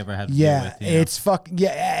lowest they ever had to deal with. It's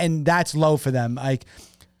and that's low for them. Like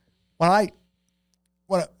when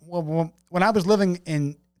I was living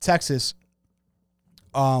in Texas,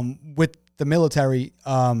 with the military,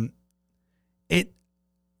 you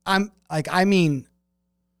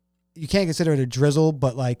can't consider it a drizzle,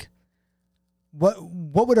 but like,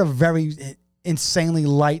 what would a very insanely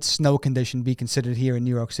light snow condition be considered here in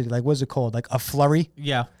New York City? Like, what's it called? Like a flurry?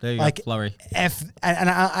 Yeah, there you like go, flurry.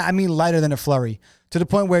 I mean lighter than a flurry, to the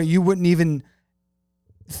point where you wouldn't even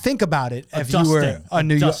think about it if you were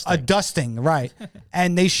a dusting, right?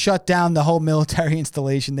 And they shut down the whole military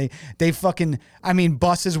installation. They fucking, I mean,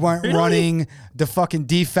 buses weren't running. The fucking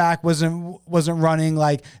DFAC wasn't running.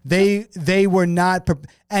 Like they were not,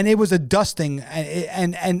 and it was a dusting.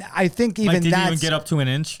 And I think even did you even get up to an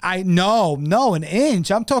inch? No, an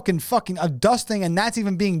inch. I'm talking fucking a dusting, and that's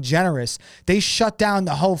even being generous. They shut down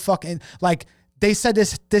the whole fucking, like they said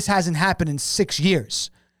this hasn't happened in 6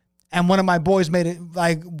 years. And one of my boys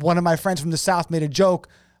one of my friends from the South made a joke,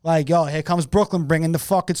 like, yo, here comes Brooklyn bringing the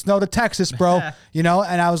fucking snow to Texas, bro. You know?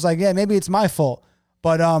 And I was like, yeah, maybe it's my fault.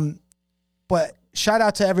 But shout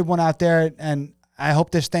out to everyone out there, and I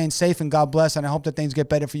hope they're staying safe, and God bless, and I hope that things get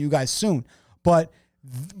better for you guys soon. But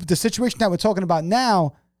the situation that we're talking about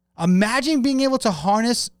now, imagine being able to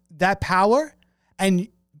harness that power, and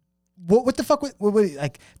what the fuck would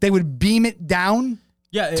like, they would beam it down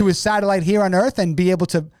to a satellite here on Earth and be able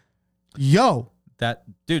to,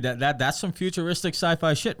 that's some futuristic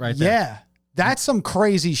sci-fi shit right there. Yeah, that's some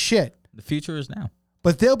crazy shit. The future is now.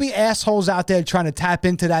 But there'll be assholes out there trying to tap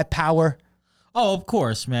into that power. Oh, of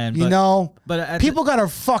course, man. But people gotta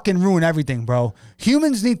fucking ruin everything, bro.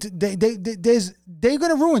 Humans need to. They're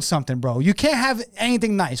gonna ruin something, bro. You can't have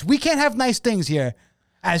anything nice. We can't have nice things here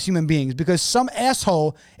as human beings, because some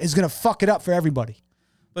asshole is gonna fuck it up for everybody.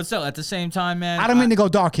 But still, at the same time, man, I don't mean to go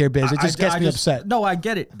dark here, Biz. It just gets me upset. No, I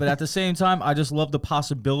get it. But at the same time, I just love the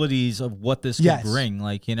possibilities of what this could bring.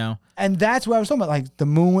 Like, you know. And that's what I was talking about, like the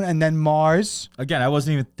moon and then Mars. Again, I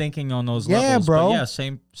wasn't even thinking on those levels. Yeah, bro. But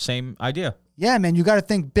yeah, same idea. Yeah, man. You got to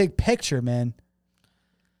think big picture, man.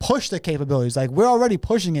 Push the capabilities. Like, we're already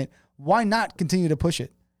pushing it. Why not continue to push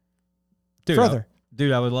it further?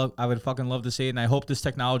 Dude, I would fucking love to see it, and I hope this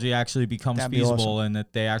technology actually becomes feasible and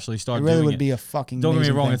that they actually start doing it. It really would be a fucking Don't get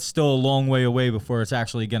me wrong, thing. It's still a long way away before it's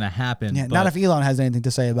actually going to happen. Yeah, not if Elon has anything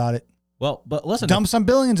to say about it. Well, but listen. Dump some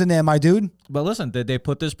billions in there, my dude. But listen, did they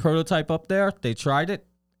put this prototype up there? They tried it.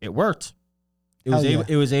 It worked.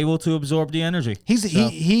 It was able to absorb the energy.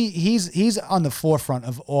 He's on the forefront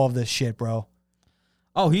of all of this shit, bro.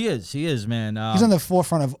 Oh, he is, man. He's on the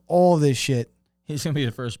forefront of all this shit. He's going to be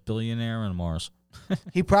the first billionaire on Mars.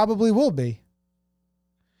 He probably will be.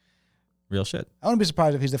 Real shit. I wouldn't be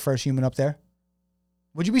surprised if he's the first human up there.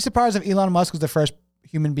 Would you be surprised if Elon Musk was the first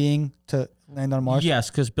human being to land on Mars? Yes,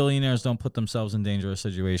 because billionaires don't put themselves in dangerous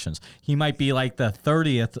situations. He might be like the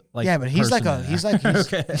 30th. Yeah, but he's like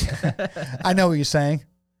okay. I know what you're saying.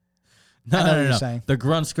 No. The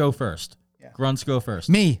grunts go first. Yeah. Grunts go first.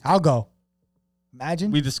 Me, I'll go.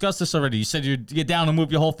 Imagine. We discussed this already. You said you'd get down and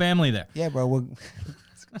move your whole family there. Yeah, bro. We'll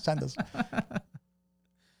send us.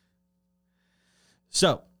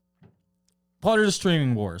 So, part of the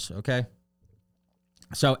streaming wars, okay?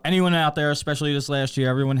 So, anyone out there, especially this last year,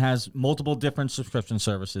 everyone has multiple different subscription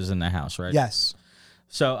services in their house, right? Yes.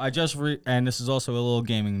 So, and this is also a little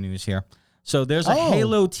gaming news here. So, there's a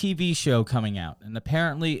Halo TV show coming out, and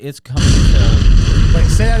apparently it's coming to... Wait,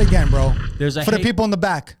 say that again, bro. For the people in the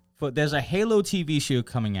back. There's a Halo TV show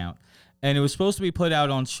coming out, and it was supposed to be put out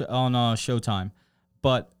on Showtime,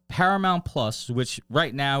 but Paramount Plus, which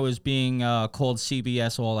right now is being called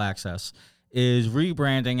CBS All Access, is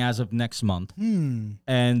rebranding as of next month.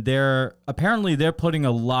 And they're putting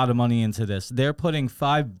a lot of money into this. They're putting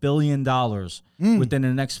 $5 billion within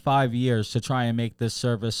the next 5 years to try and make this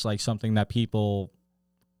service like something that people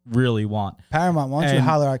really want. Paramount, why don't you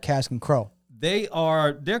holler at Cask and Crow?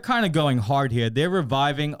 They're kind of going hard here. They're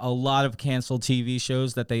reviving a lot of canceled TV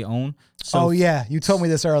shows that they own. So, yeah, you told me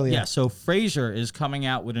this earlier. Yeah, so Frasier is coming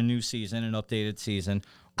out with a new season, an updated season.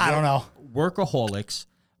 I don't know. Workaholics.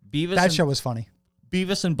 That show was funny.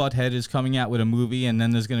 Beavis and Butthead is coming out with a movie, and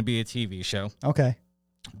then there's going to be a TV show. Okay.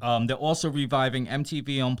 They're also reviving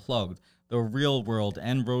MTV Unplugged, The Real World,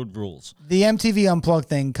 and Road Rules. The MTV Unplugged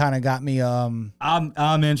thing kind of got me.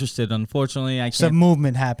 I'm interested. Unfortunately, I can't. Some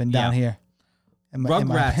movement happened down here.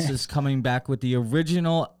 Rugrats is coming back with the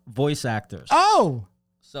original voice actors. Oh,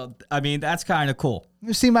 So, I mean, that's kind of cool.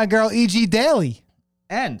 you see my girl E.G. Daily.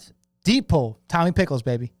 And Deep pull. Tommy Pickles,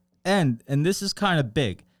 baby. and this is kind of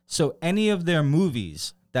big. So any of their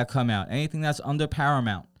movies that come out, anything that's under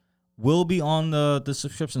Paramount, will be on the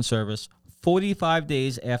subscription service 45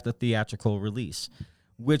 days after theatrical release,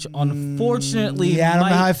 which unfortunately Yeah, I don't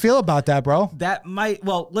know how I feel about that, bro. that might,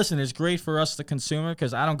 well, listen, it's great for us, the consumer,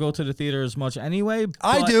 because I don't go to the theater as much anyway.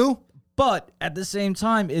 I do. But at the same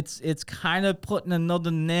time, it's kind of putting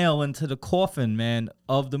another nail into the coffin, man,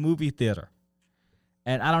 of the movie theater.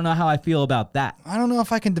 And I don't know how I feel about that. I don't know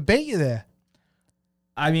if I can debate you there.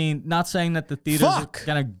 I mean, not saying that the theater's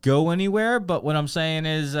going to go anywhere, but what I'm saying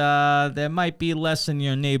is there might be less in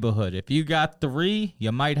your neighborhood. If you got 3,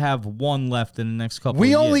 you might have 1 left in the next couple of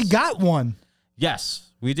years. We only got 1.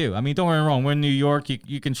 Yes, we do. I mean, don't get me wrong. We're in New York.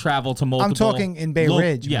 You can travel to multiple. I'm talking in Bay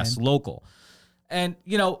Ridge, Yes, man. local. And,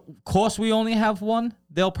 of course we only have 1.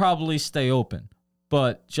 They'll probably stay open.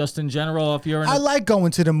 But just in general, if you're in I like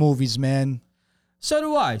going to the movies, man. So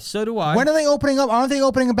do I. When are they opening up? Aren't they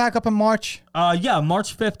opening back up in March? Yeah,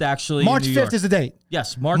 March 5th, actually. March in New 5th York. is the date.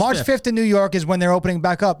 Yes, March 5th in New York is when they're opening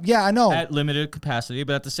back up. Yeah, I know. At limited capacity,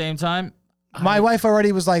 but at the same time, My wife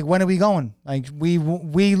already was like, "When are we going?" Like we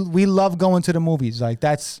love going to the movies. Like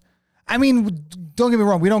that's, I mean, don't get me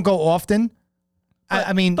wrong, we don't go often.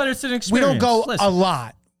 I mean, but it's an experience. We don't go Listen. a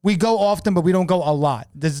lot. We go often, but we don't go a lot.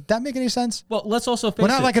 Does that make any sense? Well, let's also face We're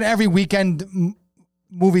not it. like an every weekend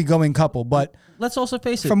movie going couple, but Let's also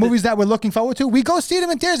face it. for movies that we're looking forward to, we go see them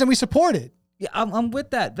in theaters and we support it. Yeah, I'm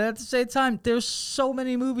with that. But at the same time, there's so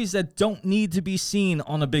many movies that don't need to be seen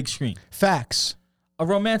on a big screen. Facts. A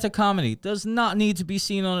romantic comedy does not need to be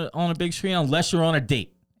seen on a big screen unless you're on a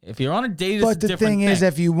date. If you're on a date, it's a But the different thing is,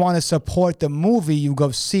 if you want to support the movie, you go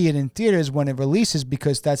see it in theaters when it releases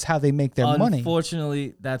because that's how they make their money.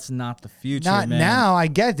 Unfortunately, that's not the future, Not man. now. I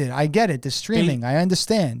get it. The streaming. I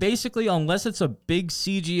understand. Basically, unless it's a big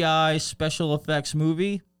CGI special effects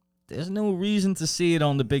movie, there's no reason to see it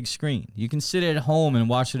on the big screen. You can sit at home and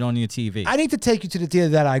watch it on your TV. I need to take you to the theater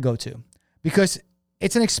that I go to because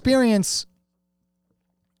it's an experience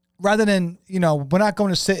rather than, we're not going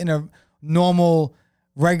to sit in a normal,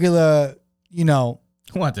 regular,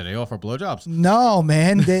 What, do they offer blowjobs? No,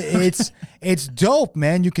 man. It's dope,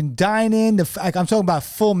 man. You can dine in. I'm talking about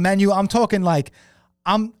full menu. I'm talking like,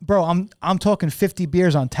 I'm talking 50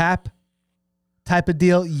 beers on tap type of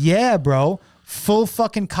deal. Yeah, bro. Full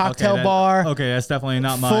fucking cocktail bar. Okay, that's definitely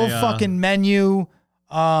not my... Full fucking menu.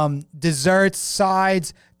 Desserts,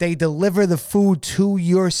 sides. They deliver the food to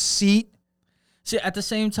your seat. See, at the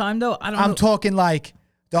same time, though, I'm talking like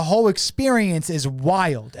the whole experience is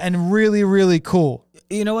wild and really, really cool.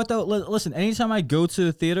 You know what, though? Listen, anytime I go to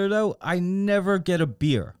the theater, though, I never get a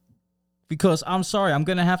beer. Because, I'm sorry, I'm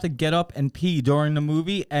going to have to get up and pee during the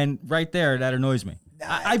movie, and right there, that annoys me.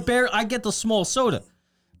 I get the small soda.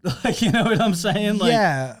 You know what I'm saying? Like,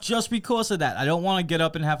 yeah. Just because of that, I don't want to get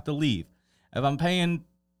up and have to leave. If I'm paying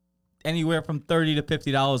anywhere from $30 to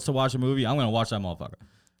 $50 to watch a movie, I'm going to watch that motherfucker.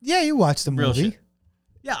 Yeah, you watch the Real movie. shit.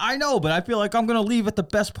 Yeah, I know, but I feel like I'm going to leave at the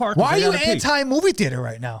best part. Why are you anti-movie theater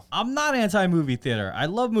right now? I'm not anti-movie theater. I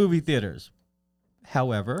love movie theaters.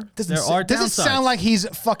 However, there are downsides. Does it sound like he's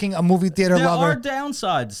fucking a movie theater lover? There are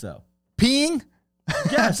downsides, though. Peeing?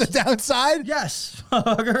 Yes. That's a downside? Yes.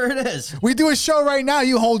 It is. We do a show right now.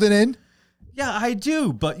 You hold it in. Yeah, I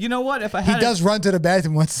do. But you know what? If I He had does run to the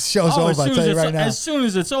bathroom once the show's over. I'll tell you right now. As soon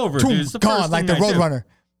as it's over, Boom, dude, it's the gone first like the thing I do. Roadrunner.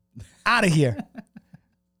 Out of here.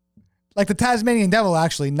 Like the Tasmanian Devil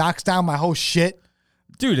actually knocks down my whole shit.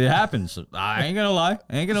 Dude, it happens. I ain't gonna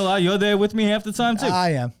lie. You're there with me half the time, too. I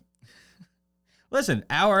am. Listen,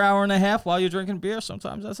 hour and a half while you're drinking beer,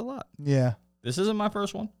 sometimes that's a lot. Yeah. This isn't my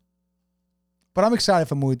first one. But I'm excited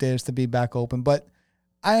for movie theaters to be back open. But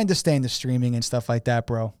I understand the streaming and stuff like that,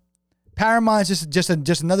 bro. Paramount's just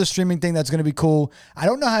another streaming thing that's going to be cool. I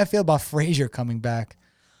don't know how I feel about Frasier coming back.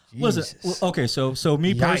 Listen, Jesus. okay, so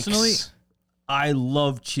me Yikes. personally, I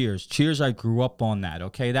love Cheers. Cheers, I grew up on that,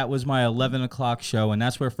 okay? That was my 11 o'clock show, and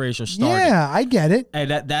that's where Frasier started. Yeah, I get it. And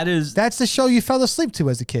That's the show you fell asleep to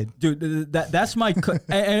as a kid. dude, that's my,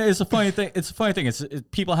 and it's a funny thing. It's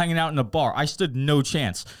people hanging out in a bar. I stood no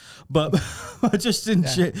chance. But just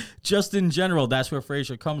in general, that's where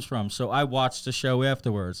Frasier comes from. So I watched the show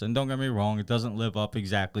afterwards, and don't get me wrong, it doesn't live up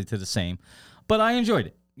exactly to the same. But I enjoyed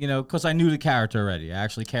it. because I knew the character already. I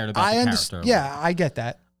actually cared about the character. Yeah, I get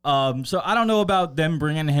that. So I don't know about them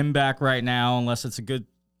bringing him back right now unless it's a good,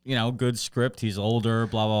 good script. He's older,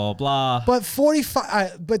 blah, blah, blah, blah. But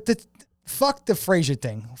 45, fuck the Frasier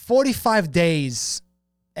thing. 45 days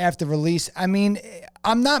after release. I mean,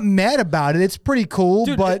 I'm not mad about it. It's pretty cool,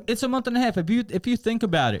 Dude, but it's a month and a half. If you think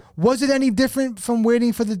about it. Was it any different from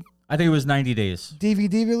waiting for the I think it was 90 days.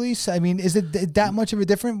 DVD release? I mean, is it that much of a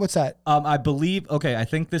different? What's that? I believe, I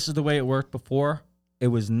think this is the way it worked before. It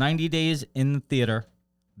was 90 days in the theater.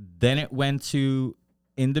 Then it went to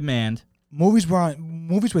in demand. Movies were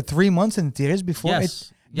 3 months in theaters before.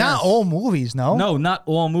 Yes. Not all movies, no. No, not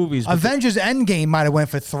all movies. Avengers Endgame might have went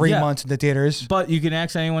for 3 months in the theaters. But you can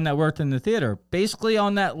ask anyone that worked in the theater. Basically,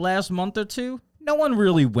 on that last month or two, no one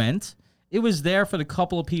really went. It was there for the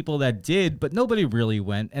couple of people that did, but nobody really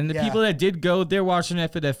went. And the people that did go, they're watching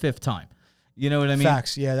it for their fifth time. You know what I mean?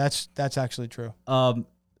 Facts. Yeah, that's actually true.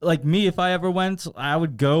 Like me, if I ever went, I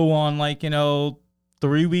would go on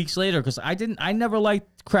 3 weeks later because I never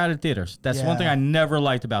liked crowded theaters. That's one thing I never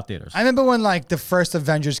liked about theaters. I remember when the first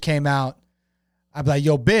Avengers came out, I'd be like,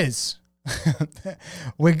 yo, Biz,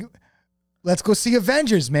 let's go see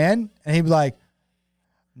Avengers, man. And he'd be like,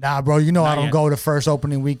 nah, bro, I don't go to first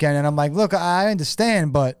opening weekend. And I'm like, look, I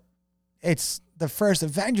understand, but it's the first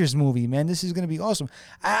Avengers movie, man. This is going to be awesome.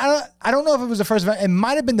 I don't know if it was the first. It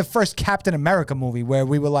might have been the first Captain America movie where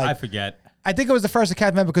we were like, I forget. I think it was the first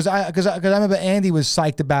Captain America because I remember Andy was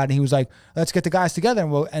psyched about it. And he was like, let's get the guys together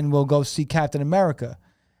and we'll go see Captain America.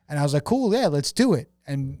 And I was like, cool, yeah, let's do it.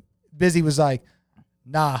 And Busy was like,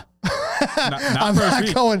 nah. I'm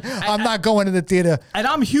not going to the theater. And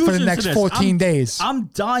I'm huge for the next 14 days. I'm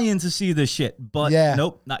dying to see this shit, but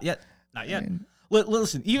nope, not yet. Not yet.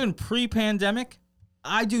 Listen, even pre-pandemic,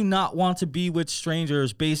 I do not want to be with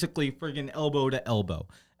strangers basically friggin' elbow to elbow.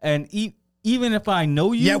 And even if I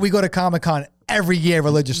know you. Yeah, we go to Comic-Con every year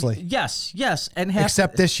religiously. Yes. And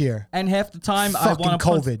except this year. And half the time I want to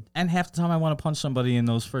COVID. And half the time I want to punch somebody in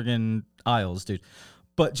those friggin' aisles, dude.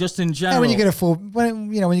 But just in general, and when you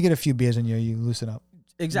get a few beers in you loosen up.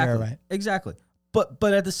 Exactly. Right. Exactly. But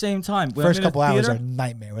at the same time, when first couple hours theater, are a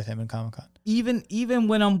nightmare with him in Comic-Con. Even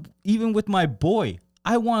when I'm with my boy,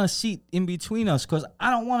 I want a seat in between us because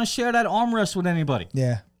I don't want to share that armrest with anybody.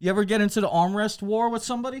 Yeah. You ever get into the armrest war with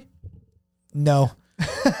somebody? No.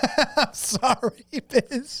 I'm sorry,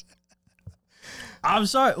 Biz. I'm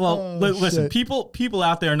sorry. Well, listen, people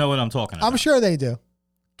out there know what I'm talking about. I'm sure they do.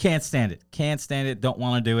 Can't stand it. Don't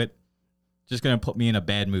want to do it. Just going to put me in a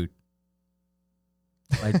bad mood.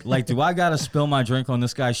 Like, do I got to spill my drink on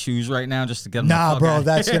this guy's shoes right now just to get him the fuck bro, out?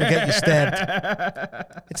 that's going to get you stabbed.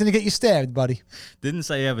 It's going to get you stabbed, buddy. Didn't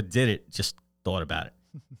say I ever did it. Just thought about it.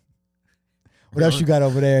 What else you got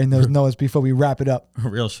over there in those notes before we wrap it up?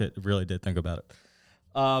 Real shit. Really did think about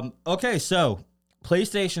it. Okay, so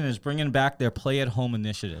PlayStation is bringing back their play-at-home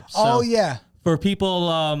initiative. So yeah. For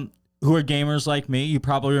people who are gamers like me, you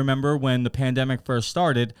probably remember when the pandemic first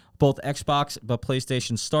started, both Xbox but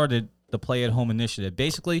PlayStation started the play-at-home initiative.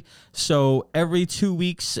 Basically, so every 2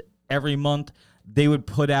 weeks, every month, they would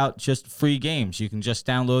put out just free games. You can just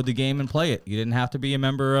download the game and play it. You didn't have to be a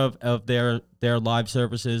member of their live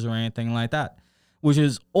services or anything like that, which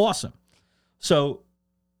is awesome. So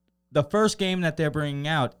the first game that they're bringing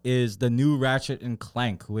out is the new Ratchet and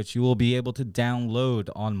Clank, which you will be able to download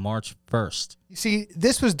on March 1st. See,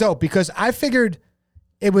 this was dope because I figured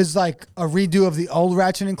it was like a redo of the old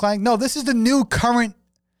Ratchet and Clank. No, this is the new current.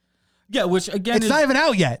 Yeah, which again, it's not even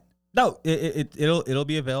out yet. No, it'll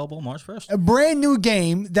be available March 1st. A brand new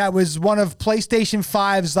game that was one of PlayStation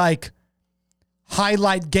 5's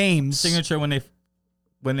highlight games. Signature when they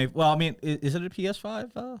well, I mean, is it a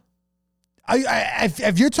PS5?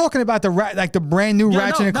 If you're talking about the brand new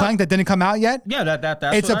Ratchet and Clank that didn't come out yet, that's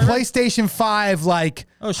it's a PlayStation 5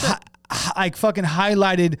 fucking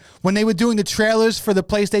highlighted when they were doing the trailers for the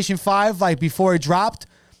PlayStation 5 before it dropped.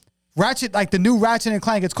 Ratchet, the new Ratchet and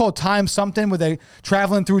Clank, it's called Time Something, where they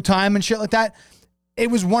traveling through time and shit like that. It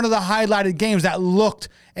was one of the highlighted games that looked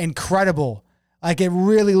incredible. It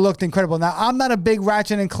really looked incredible. Now, I'm not a big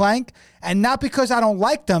Ratchet and Clank, and not because I don't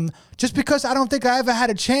like them, just because I don't think I ever had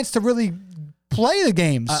a chance to really play the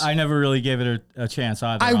games. I never really gave it a chance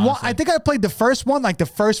either. I think I played the first one, the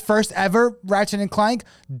first ever Ratchet and Clank,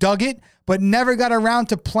 dug it, but never got around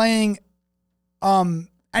to playing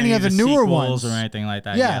any of the newer ones or anything like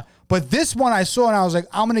that. Yeah. But this one I saw and I was like,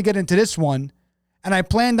 I'm going to get into this one. And I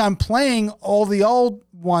planned on playing all the old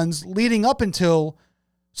ones leading up until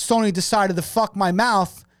Sony decided to fuck my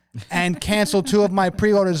mouth and cancel 2 of my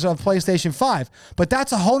pre-orders of PlayStation 5. But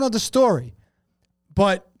that's a whole nother story.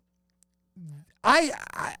 But I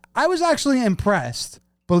was actually impressed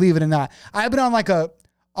believe it or not. I've been on like a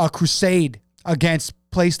crusade against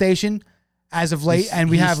PlayStation as of late, and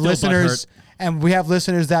we have listeners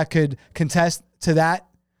that could contest to that.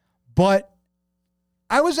 But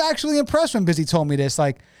I was actually impressed when Busy told me this.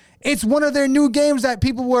 Like, it's one of their new games that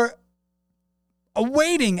people were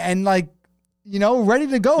awaiting and like, you know, ready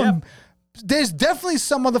to go. Yep. There's definitely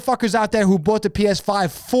some motherfuckers out there who bought the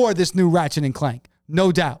PS5 for this new Ratchet and Clank.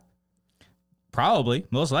 No doubt. Probably,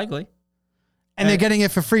 most likely. And they're getting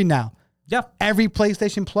it for free now. Yeah. Every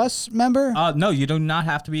PlayStation Plus member? No, you do not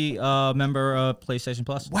have to be a member of PlayStation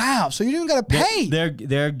Plus. Wow. So you don't even got to pay.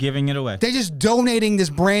 They're giving it away. They're just donating this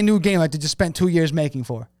brand new game that they just spent 2 years making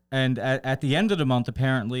for. And at the end of the month,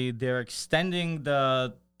 apparently, they're extending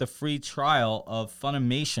the free trial of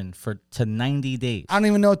Funimation to 90 days. I don't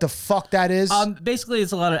even know what the fuck that is. Basically,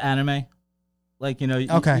 it's a lot of anime. Like, you know,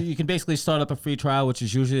 you can basically start up a free trial, which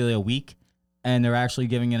is usually a week, and they're actually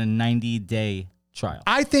giving it a 90-day trial.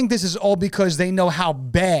 I think this is all because they know how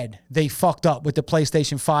bad they fucked up with the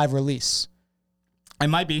PlayStation 5 release. It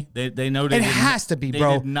might be. They know they It has to be,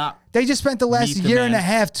 bro. Did not they just spent the last year and a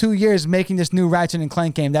half, 2 years making this new Ratchet and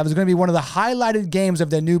Clank game. That was going to be one of the highlighted games of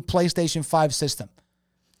their new PlayStation 5 system.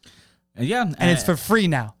 Yeah. And it's for free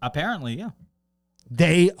now. Apparently, yeah.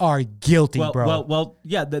 They are guilty, bro. Well,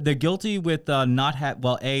 yeah, they're guilty with the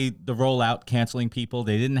rollout, canceling people.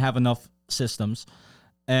 They didn't have enough systems.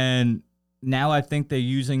 And now I think they're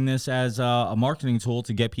using this as a marketing tool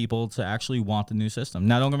to get people to actually want the new system.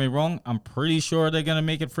 Now, don't get me wrong. I'm pretty sure they're going to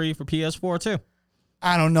make it free for PS4, too.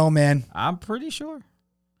 I don't know, man. I'm pretty sure.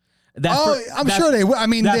 I'm sure they will. I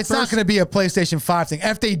mean, it's not going to be a PlayStation 5 thing.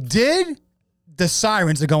 If they did, the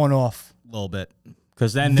sirens are going off. A little bit.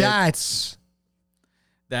 Because then that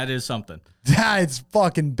is something. That's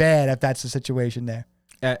fucking bad if that's the situation there.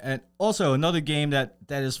 And also, another game that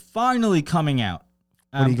is finally coming out.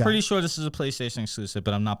 I'm pretty sure this is a PlayStation exclusive,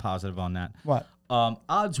 but I'm not positive on that. What?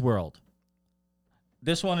 Odds World.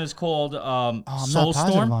 This one is called I'm Soulstorm. not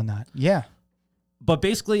positive on that. Yeah. But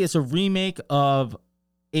basically, it's a remake of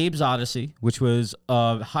Abe's Odyssey, which was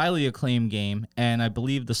a highly acclaimed game, and I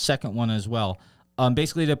believe the second one as well.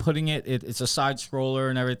 Basically, they're putting it's a side scroller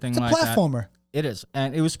and everything like that. It's a platformer. It is.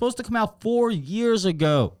 And it was supposed to come out 4 years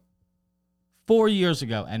ago. 4 years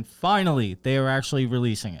ago. And finally, they are actually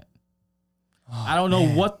releasing it. Oh, I don't know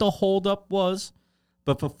what the holdup was,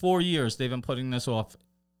 but for 4 years, they've been putting this off,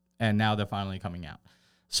 and now they're finally coming out.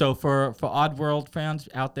 So for Oddworld fans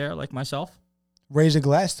out there like myself, raise a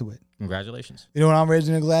glass to it. Congratulations. You know what I'm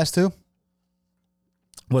raising a glass to?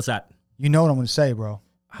 What's that? You know what I'm going to say, bro.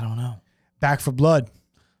 I don't know. Back for Blood.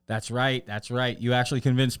 That's right. That's right. You actually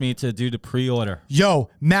convinced me to do the pre-order. Yo,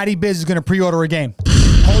 Matty Biz is going to pre-order a game.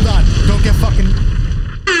 Hold on. Don't get fucking... God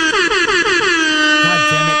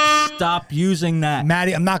damn it. Stop using that.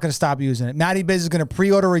 Matty, I'm not going to stop using it. Matty Biz is going to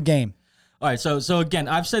pre-order a game. All right. So again,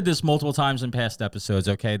 I've said this multiple times in past episodes,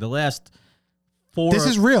 okay? The last 4... This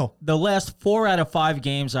is real. The last 4 out of 5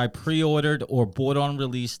 games I pre-ordered or bought on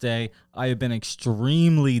release day, I have been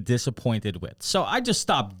extremely disappointed with. So I just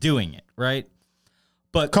stopped doing it, right?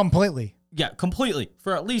 But completely. Yeah, completely.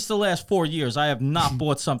 For at least the last 4 years, I have not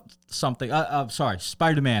bought something. I'm sorry,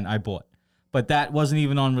 Spider-Man I bought. But that wasn't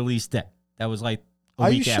even on release day. That was like a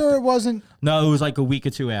week after. Are you sure it wasn't? No, it was like a week or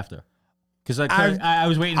two after. Because I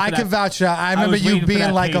was waiting for that. I can vouch for that. I remember you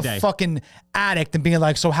being like a fucking addict and being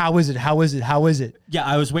like, so how is it? How is it? How is it? Yeah,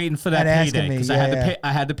 I was waiting for that payday. Because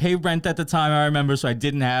I had to pay rent at the time, I remember, so I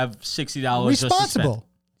didn't have $60 responsible. Just to spend.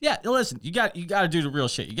 Yeah, listen, you got to do the real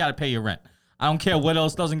shit. You got to pay your rent. I don't care what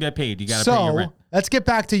else doesn't get paid. You got to pay your rent. Let's get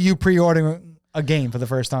back to you pre-ordering a game for the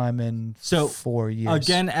first time in 4 years.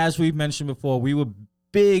 Again, as we've mentioned before, we were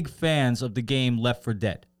big fans of the game Left 4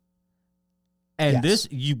 Dead. And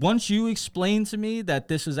once you explained to me that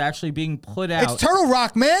this is actually being put out. It's Turtle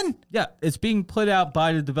Rock, man. Yeah, it's being put out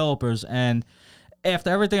by the developers. And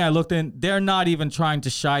after everything I looked in, they're not even trying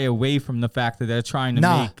to shy away from the fact that they're trying to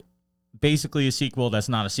make basically a sequel that's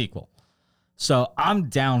not a sequel. So I'm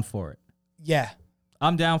down for it. Yeah.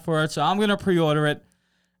 I'm down for it. So I'm going to pre-order it.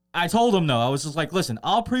 I told him, I was just like, listen,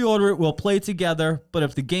 I'll pre-order it. We'll play together. But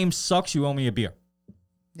if the game sucks, you owe me a beer.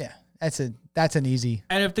 Yeah, that's an easy.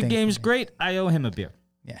 And if the game's great, I owe him a beer.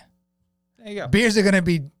 Yeah. There you go. Beers are going to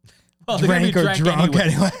be drank or drunk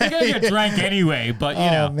anyway. They're going to get drank anyway, but you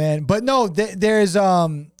know. Oh, man. But no, there's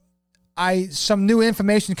some new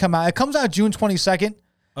information come out. It comes out June 22nd.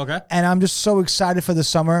 Okay. And I'm just so excited for the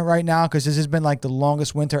summer right now because this has been like the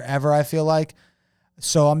longest winter ever, I feel like.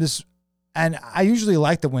 So and I usually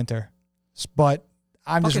like the winter, but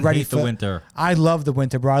I'm just ready for the winter. I love the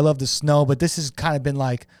winter, bro. I love the snow, but this has kind of been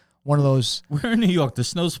like one of those. We're in New York. The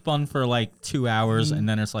snow's fun for like 2 hours, and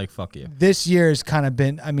then it's like, fuck you. This year's kind of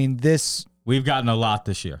been, We've gotten a lot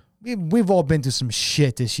this year. we've all been through some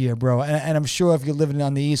shit this year, bro. And I'm sure if you're living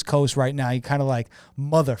on the East Coast right now, you're kind of like,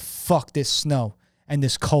 motherfuck this snow and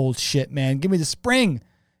this cold shit, man. Give me the spring.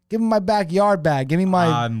 Give me my backyard back. Give me my,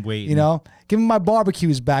 I'm waiting. you know, give me my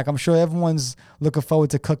barbecues back. I'm sure everyone's looking forward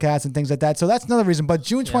to cookouts and things like that. So that's another reason. But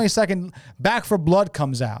June 22nd, Back for Blood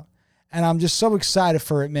comes out. And I'm just so excited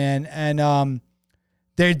for it, man. And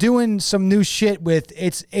they're doing some new shit with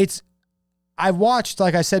I watched,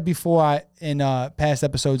 like I said before in past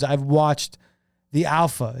episodes, I've watched the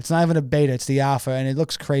alpha. It's not even a beta, it's the alpha, and it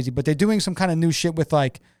looks crazy. But they're doing some kind of new shit with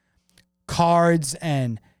like cards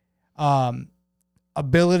and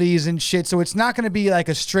abilities and shit. So it's not going to be like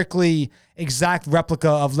a strictly exact replica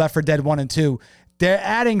of Left 4 Dead 1 and 2. They're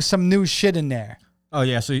adding some new shit in there. Oh,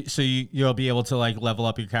 yeah. So you'll be able to like level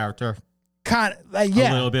up your character. Kind of,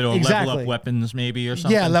 yeah. A little bit, or level up weapons maybe or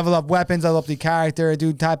something. Yeah, level up weapons, level up the character,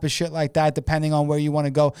 do type of shit like that, depending on where you want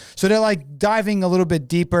to go. So they're like diving a little bit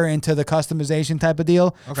deeper into the customization type of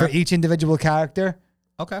deal for each individual character.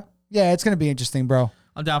 Okay. Yeah, it's going to be interesting, bro.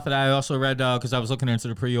 I'm down for that. I also read, because I was looking into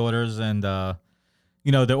the pre-orders, and,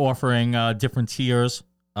 they're offering different tiers.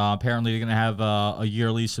 Apparently, they're going to have a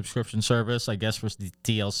yearly subscription service, I guess, for the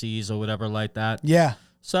DLCs or whatever like that. Yeah.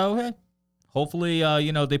 So, hey, hopefully,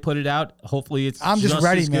 they put it out. Hopefully, it's I'm just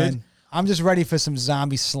ready, as man. good. I'm just ready for some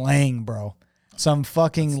zombie slaying, bro. Some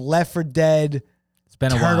fucking Left 4 Dead, It's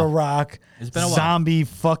been a Turtle while. Rock, It's been a while. zombie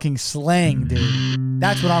fucking slaying, dude.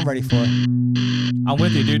 That's what I'm ready for. I'm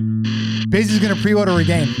with you, dude. Busy's going to pre-order a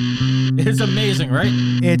game. It's amazing, right?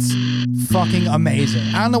 It's fucking amazing.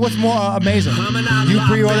 I don't know what's more amazing. You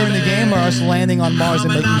pre-ordering the game or us landing on Mars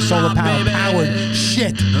and making solar powered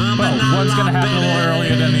shit. Well, one's going to happen a little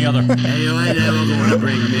earlier than the other.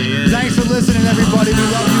 Thanks for listening, everybody. We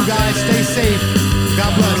love you guys. Stay safe.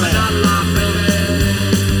 God bless.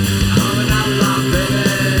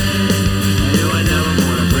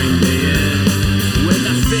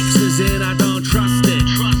 I don't trust it.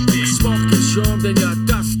 Smoke is strong, then you're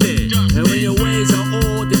dusted. And when your ways are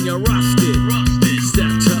old, then you're rusted. Step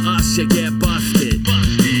to us, you get busted.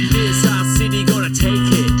 This our city gonna take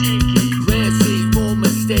it. Grand City won't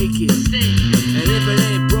mistake it. And if it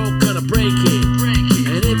ain't broke, gonna break it.